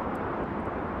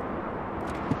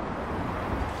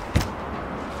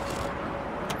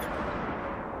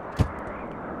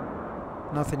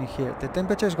 Nothing in here. The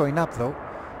temperature is going up though.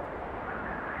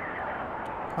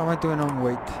 How am I doing on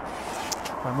weight?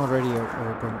 I'm already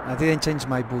open. I didn't change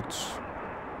my boots.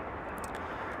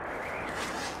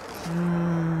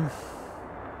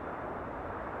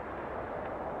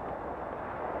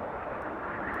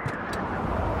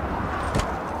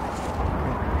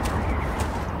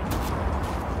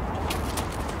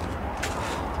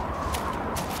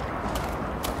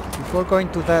 Before going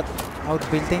to that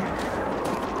outbuilding,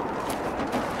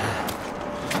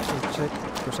 let's check,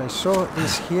 because I saw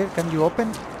this here. Can you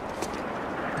open?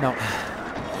 No.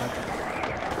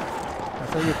 I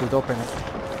thought you could open it.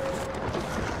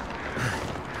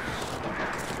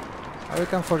 We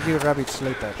can forgive rabbits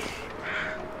later.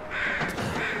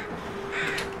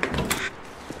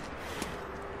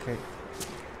 Okay.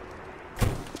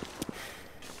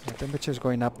 The temperature is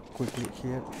going up quickly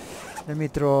here. Let me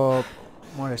drop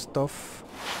more stuff.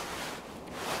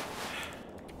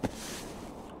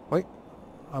 Wait,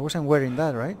 I wasn't wearing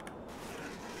that, right?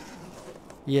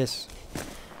 Yes.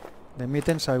 The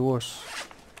mittens I was.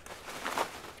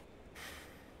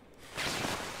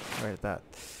 Where's that?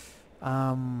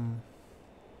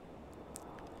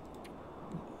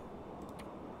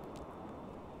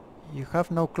 You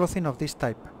have no clothing of this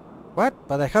type. What?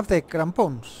 But I have the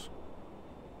crampons.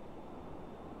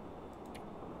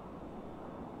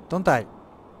 Don't I?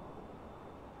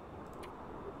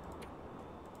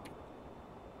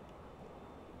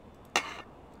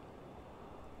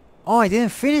 Oh, I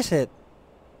didn't finish it.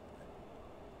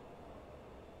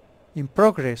 In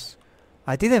progress.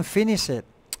 I didn't finish it.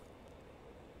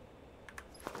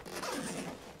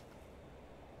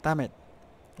 Damn it.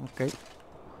 Okay.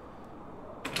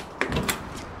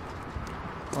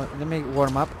 Well, let me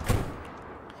warm up.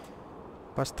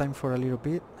 Pass time for a little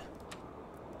bit.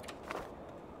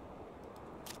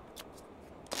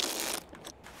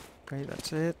 Okay,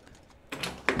 that's it. I'll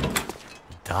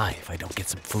die if I don't get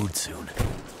some food soon.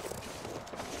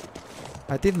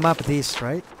 I did map this,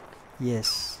 right?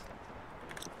 Yes.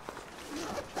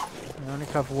 I only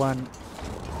have one.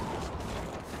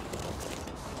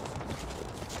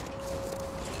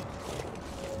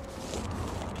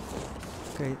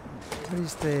 Okay, where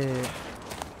is the...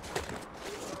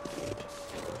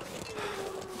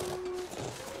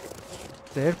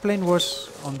 The airplane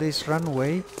was on this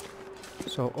runway,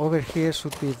 so over here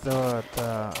should be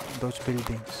those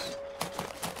buildings.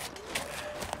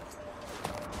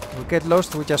 If we get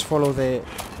lost, we just follow the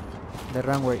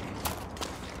runway.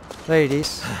 There it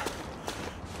is.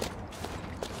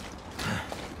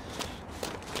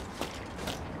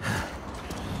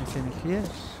 Anything here?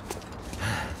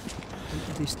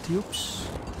 These tubes?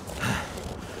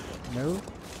 No.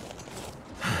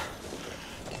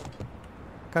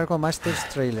 Cargo Master's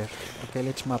trailer. Okay,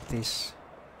 let's map this.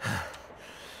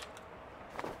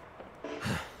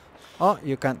 Oh,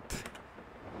 you can't.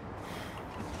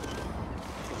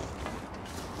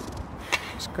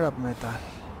 Scrap metal.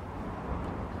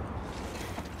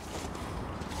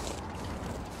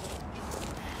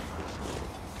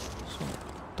 So,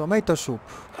 tomato soup.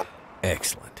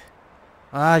 Excellent.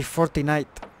 Ah, 49.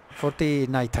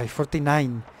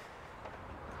 49.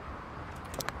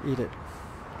 Eat it.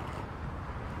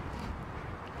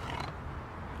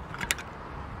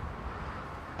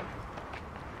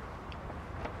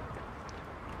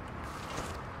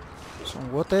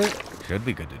 Some water. Should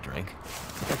be good to drink.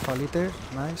 Half a liter.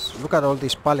 Nice. Look at all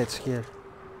these pallets here.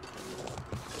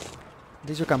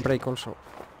 This you can break also.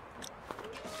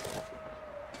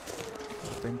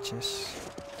 Benches.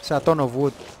 It's a ton of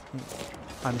wood.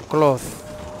 And cloth.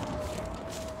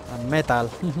 And metal.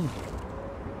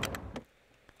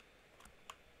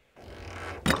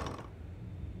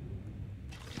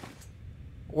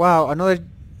 Wow, another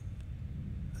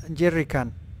jerry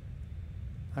can.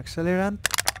 Accelerant.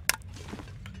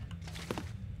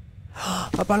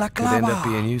 A balaclava! Could end up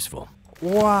being useful.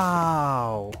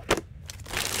 Wow!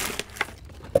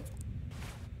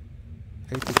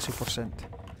 82%.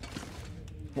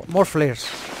 More flares.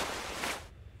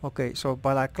 Okay, so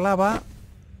balaclava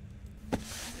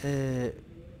is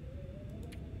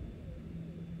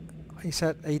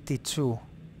at 82.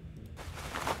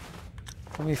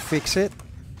 Let me fix it.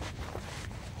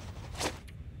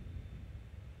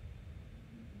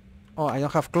 Oh, I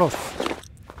don't have cloth.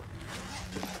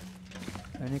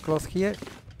 Any cloth here?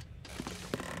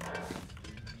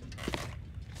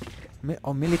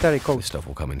 Military coat. This stuff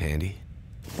will come in handy.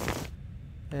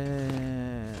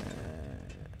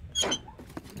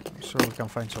 So we can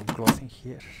find some clothing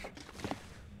here.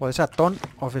 Well, there's a ton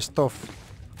of stuff.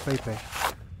 Paper.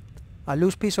 A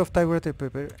loose piece of typewriter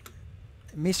paper.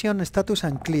 Mission status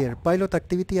unclear. Pilot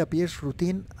activity appears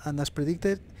routine and as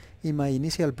predicted in my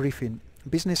initial briefing.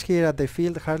 Business here at the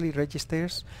field hardly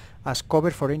registers as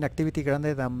cover for inactivity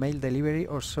granted than mail delivery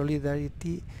or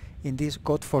solidarity in this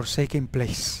god-forsaken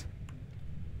place.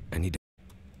 I need to...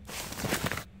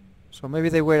 So maybe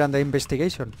they were under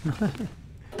investigation.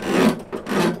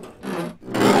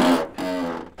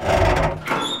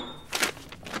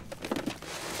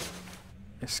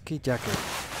 Ski jacket.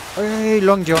 Hey,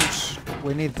 long johns.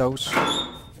 We need those. Scrap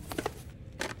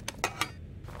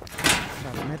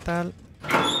metal.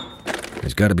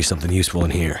 There's got to be something useful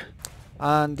in here.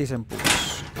 And decent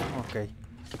boots. Okay.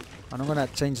 And I'm gonna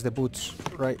change the boots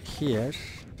right here.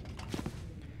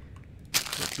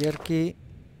 Jerky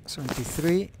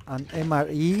 73 and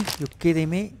MRE. You kidding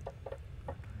me?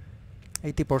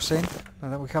 80%.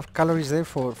 And we have calories there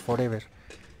for forever.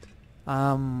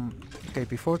 Okay,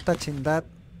 before touching that.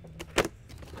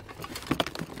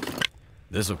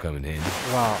 This will come in handy.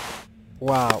 Wow.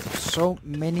 Wow. So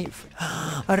many.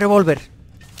 A revolver.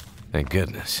 Thank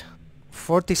goodness.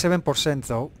 47%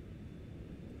 though.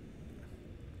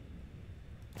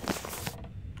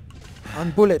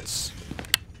 And bullets.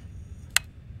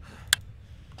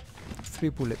 3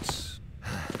 bullets.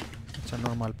 It's a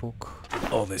normal book.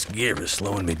 All this gear is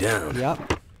slowing me down. Yeah.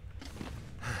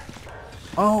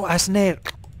 Oh, a snare.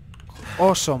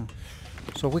 Awesome.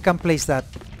 So we can place that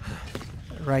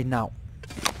right now.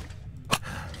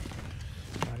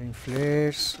 Marine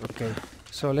flares. Okay.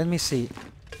 So let me see.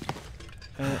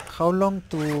 How long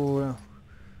to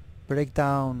break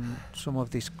down some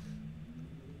of this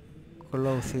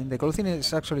clothing? The clothing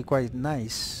is actually quite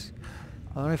nice.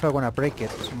 I don't know if I want to break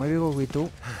it. So maybe what we do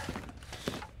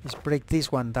is break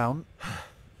this one down.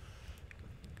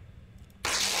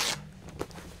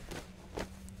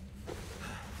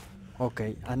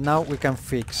 Okay, and now we can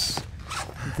fix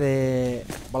the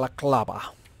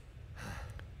balaclava.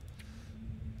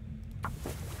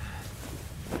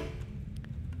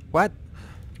 What?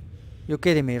 You're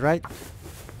kidding me, right?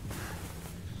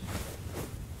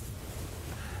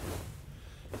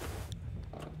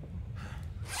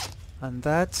 And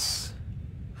that's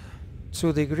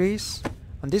 2 degrees.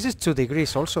 And this is 2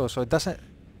 degrees also, so it doesn't...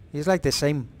 It's like the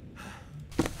same.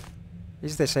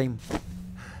 It's the same.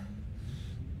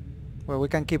 Well, we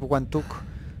can keep one took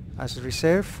as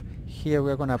reserve. Here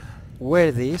we're gonna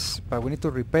wear this, but we need to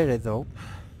repair it though.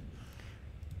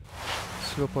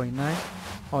 0.9.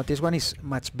 Oh, this one is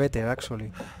much better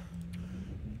actually.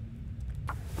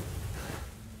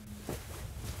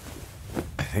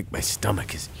 I think my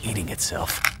stomach is eating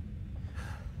itself.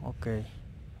 Okay.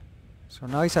 So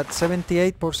now it's at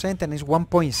 78% and it's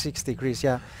 1.6 degrees.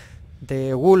 Yeah,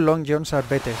 the wool long johns are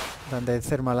better than the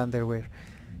thermal underwear.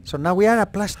 So now we are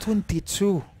at plus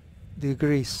 22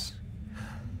 degrees.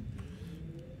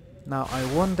 Now I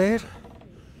wonder...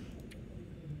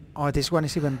 Oh, this one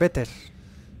is even better.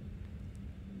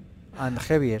 And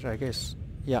heavier, I guess.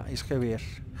 Yeah, it's heavier.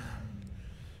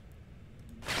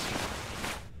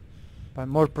 But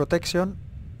more protection.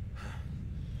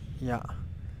 Yeah.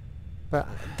 But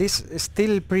this is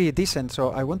still pretty decent,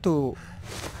 so I want to...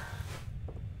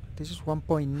 This is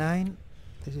 1.9.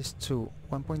 This is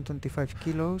 1.25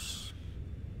 kilos.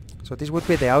 So this would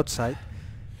be the outside.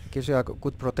 Gives you a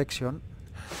good protection.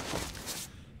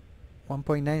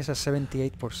 1.9 is at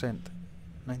 78%.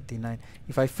 99.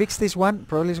 If I fix this one,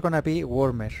 probably it's gonna be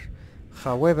warmer.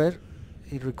 However,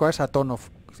 it requires a ton of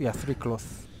 3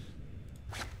 cloth.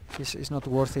 It's not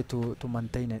worth it to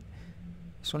maintain it.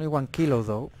 It's only 1 kilo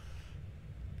though.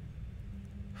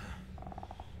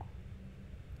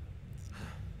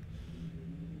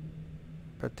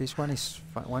 But this one is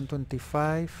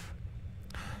 125.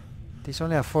 This is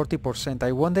only at 40%.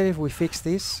 I wonder if we fix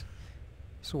this.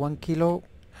 It's 1 kilo.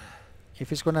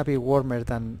 If it's gonna be warmer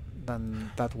than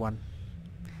that one.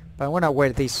 But I'm gonna wear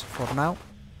this for now,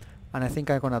 and I think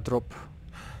I'm gonna drop.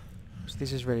 So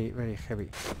this is very, very heavy.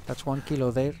 That's 1 kilo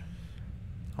there,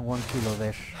 and 1 kilo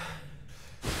there.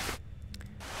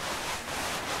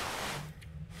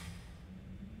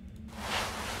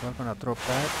 So I'm gonna drop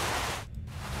that.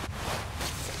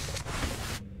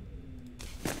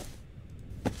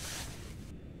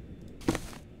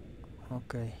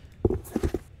 Okay.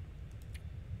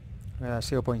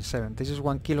 0.7. This is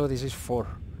 1 kilo, this is 4.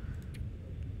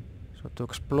 So to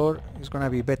explore is gonna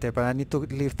be better, but I need to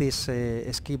leave these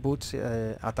ski boots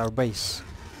at our base.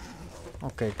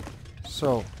 Okay,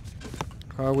 so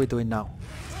how are we doing now?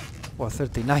 Well,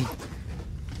 39.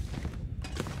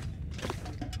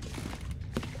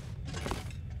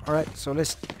 Alright, so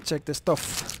let's check the stuff.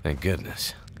 Thank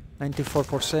goodness.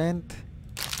 94%.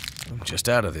 I'm just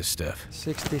out of this stuff.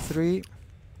 63.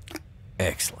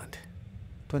 Excellent.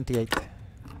 28.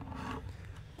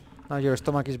 Now your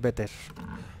stomach is better.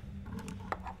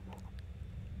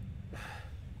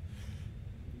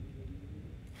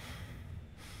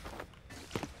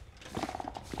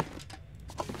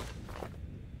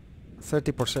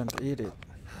 %. Eat it.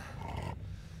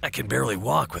 I can barely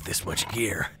walk with this much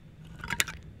gear.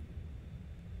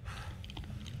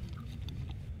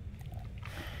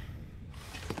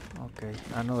 Okay,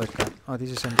 another can. Oh,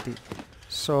 this is empty.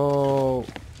 So,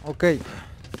 okay.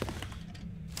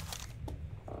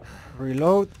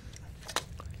 Reload.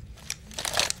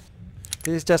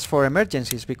 This is just for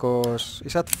emergencies because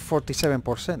it's at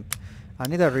 47%. I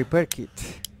need a repair kit.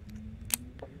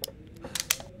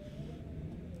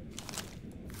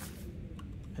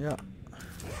 Yeah.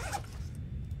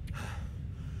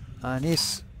 And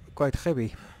it's quite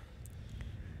heavy.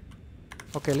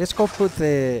 Okay, let's go put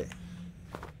the...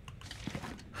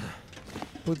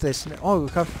 Oh, we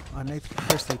have an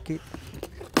first aid kit.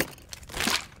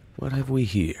 What have we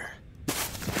here?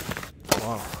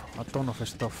 Wow, a ton of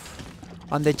stuff.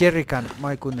 And the jerry can,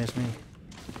 my goodness me.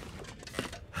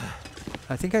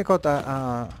 I think I got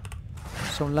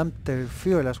some lantern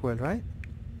fuel as well, right?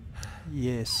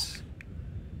 Yes.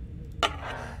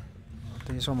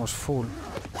 This is almost full.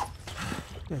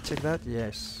 Can I check that?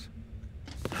 Yes.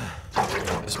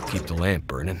 This will keep the lamp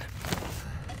burning.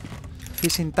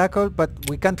 Fishing tackle, but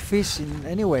we can't fish in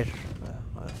anywhere.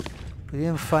 We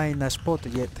didn't find a spot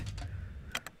yet.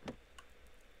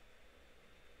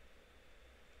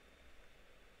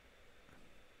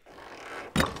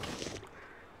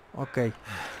 Okay,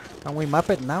 can we map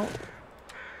it now,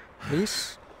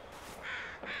 please?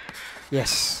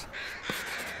 Yes.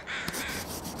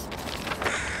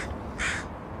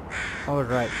 All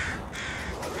right.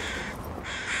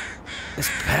 This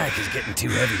pack is getting too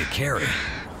heavy to carry.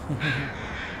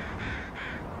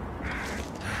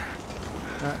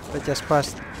 They just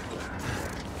passed.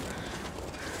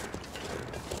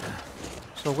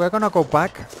 So we're gonna go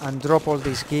back and drop all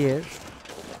this gear.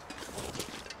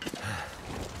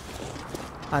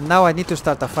 And now I need to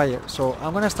start a fire. So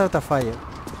I'm gonna start a fire.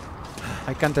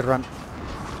 I can't run.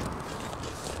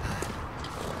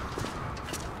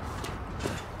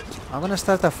 I'm gonna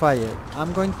start a fire.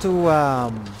 I'm going to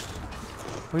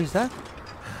What is that?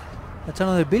 That's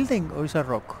another building or is a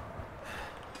rock?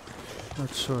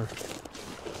 Not sure.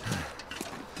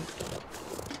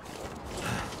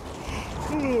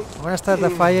 I'm gonna start the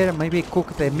fire and maybe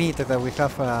cook the meat that we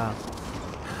have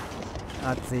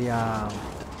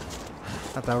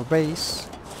at our base.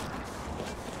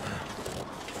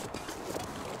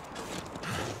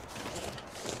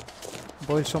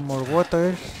 Boil some more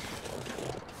water.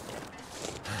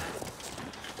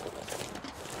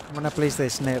 I'm gonna place the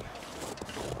snare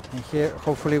in here.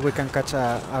 Hopefully we can catch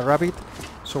a rabbit,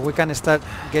 so we can start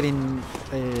getting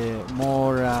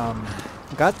more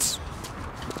guts.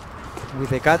 With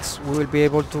the guts we will be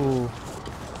able to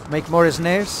make more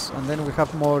snares and then we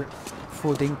have more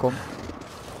food income.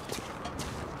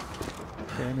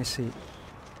 Okay, let me see.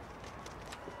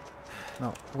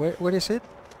 No, where is it?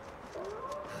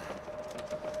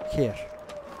 Here.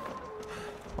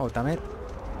 Oh, damn it.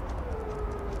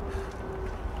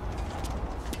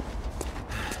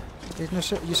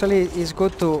 Usually it's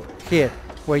good to here,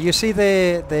 where you see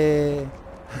the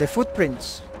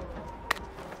footprints.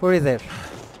 Put it there.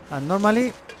 And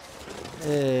normally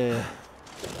they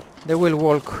will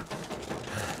walk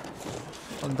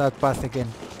on that path again.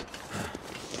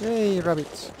 Yay,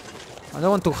 rabbits. I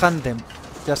don't want to hunt them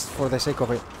just for the sake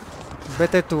of it. It's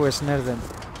better to snare them.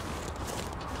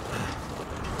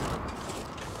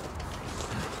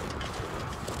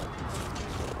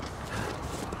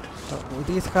 So we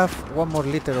did have 1 more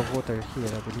liter of water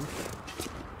here, I believe.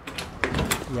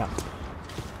 Yeah.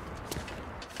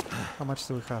 How much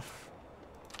do we have?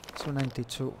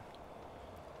 292.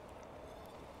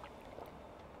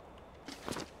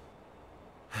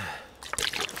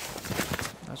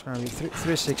 That's gonna be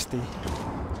 360.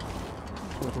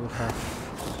 What do we have?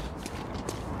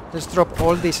 Let's drop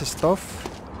all this stuff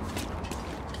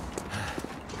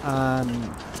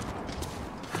and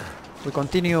we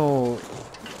continue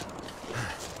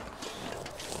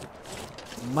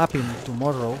mapping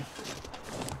tomorrow.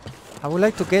 I would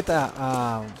like to get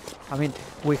I mean,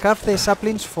 we have the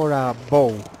saplings for a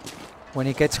bow when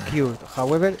it gets cured.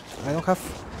 However, I don't have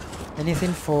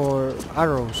anything for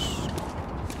arrows.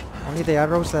 Only the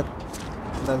arrows that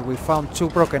we found, 2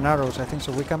 broken arrows, I think,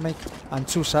 so we can make, and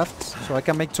 2 shafts, so I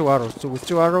can make 2 arrows. So with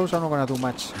 2 arrows, I'm not gonna do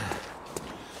much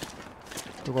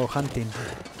to go hunting.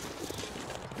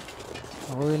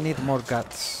 We will need more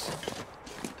guts.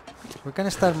 We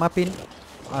can start mapping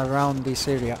around this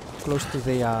area, close to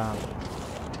the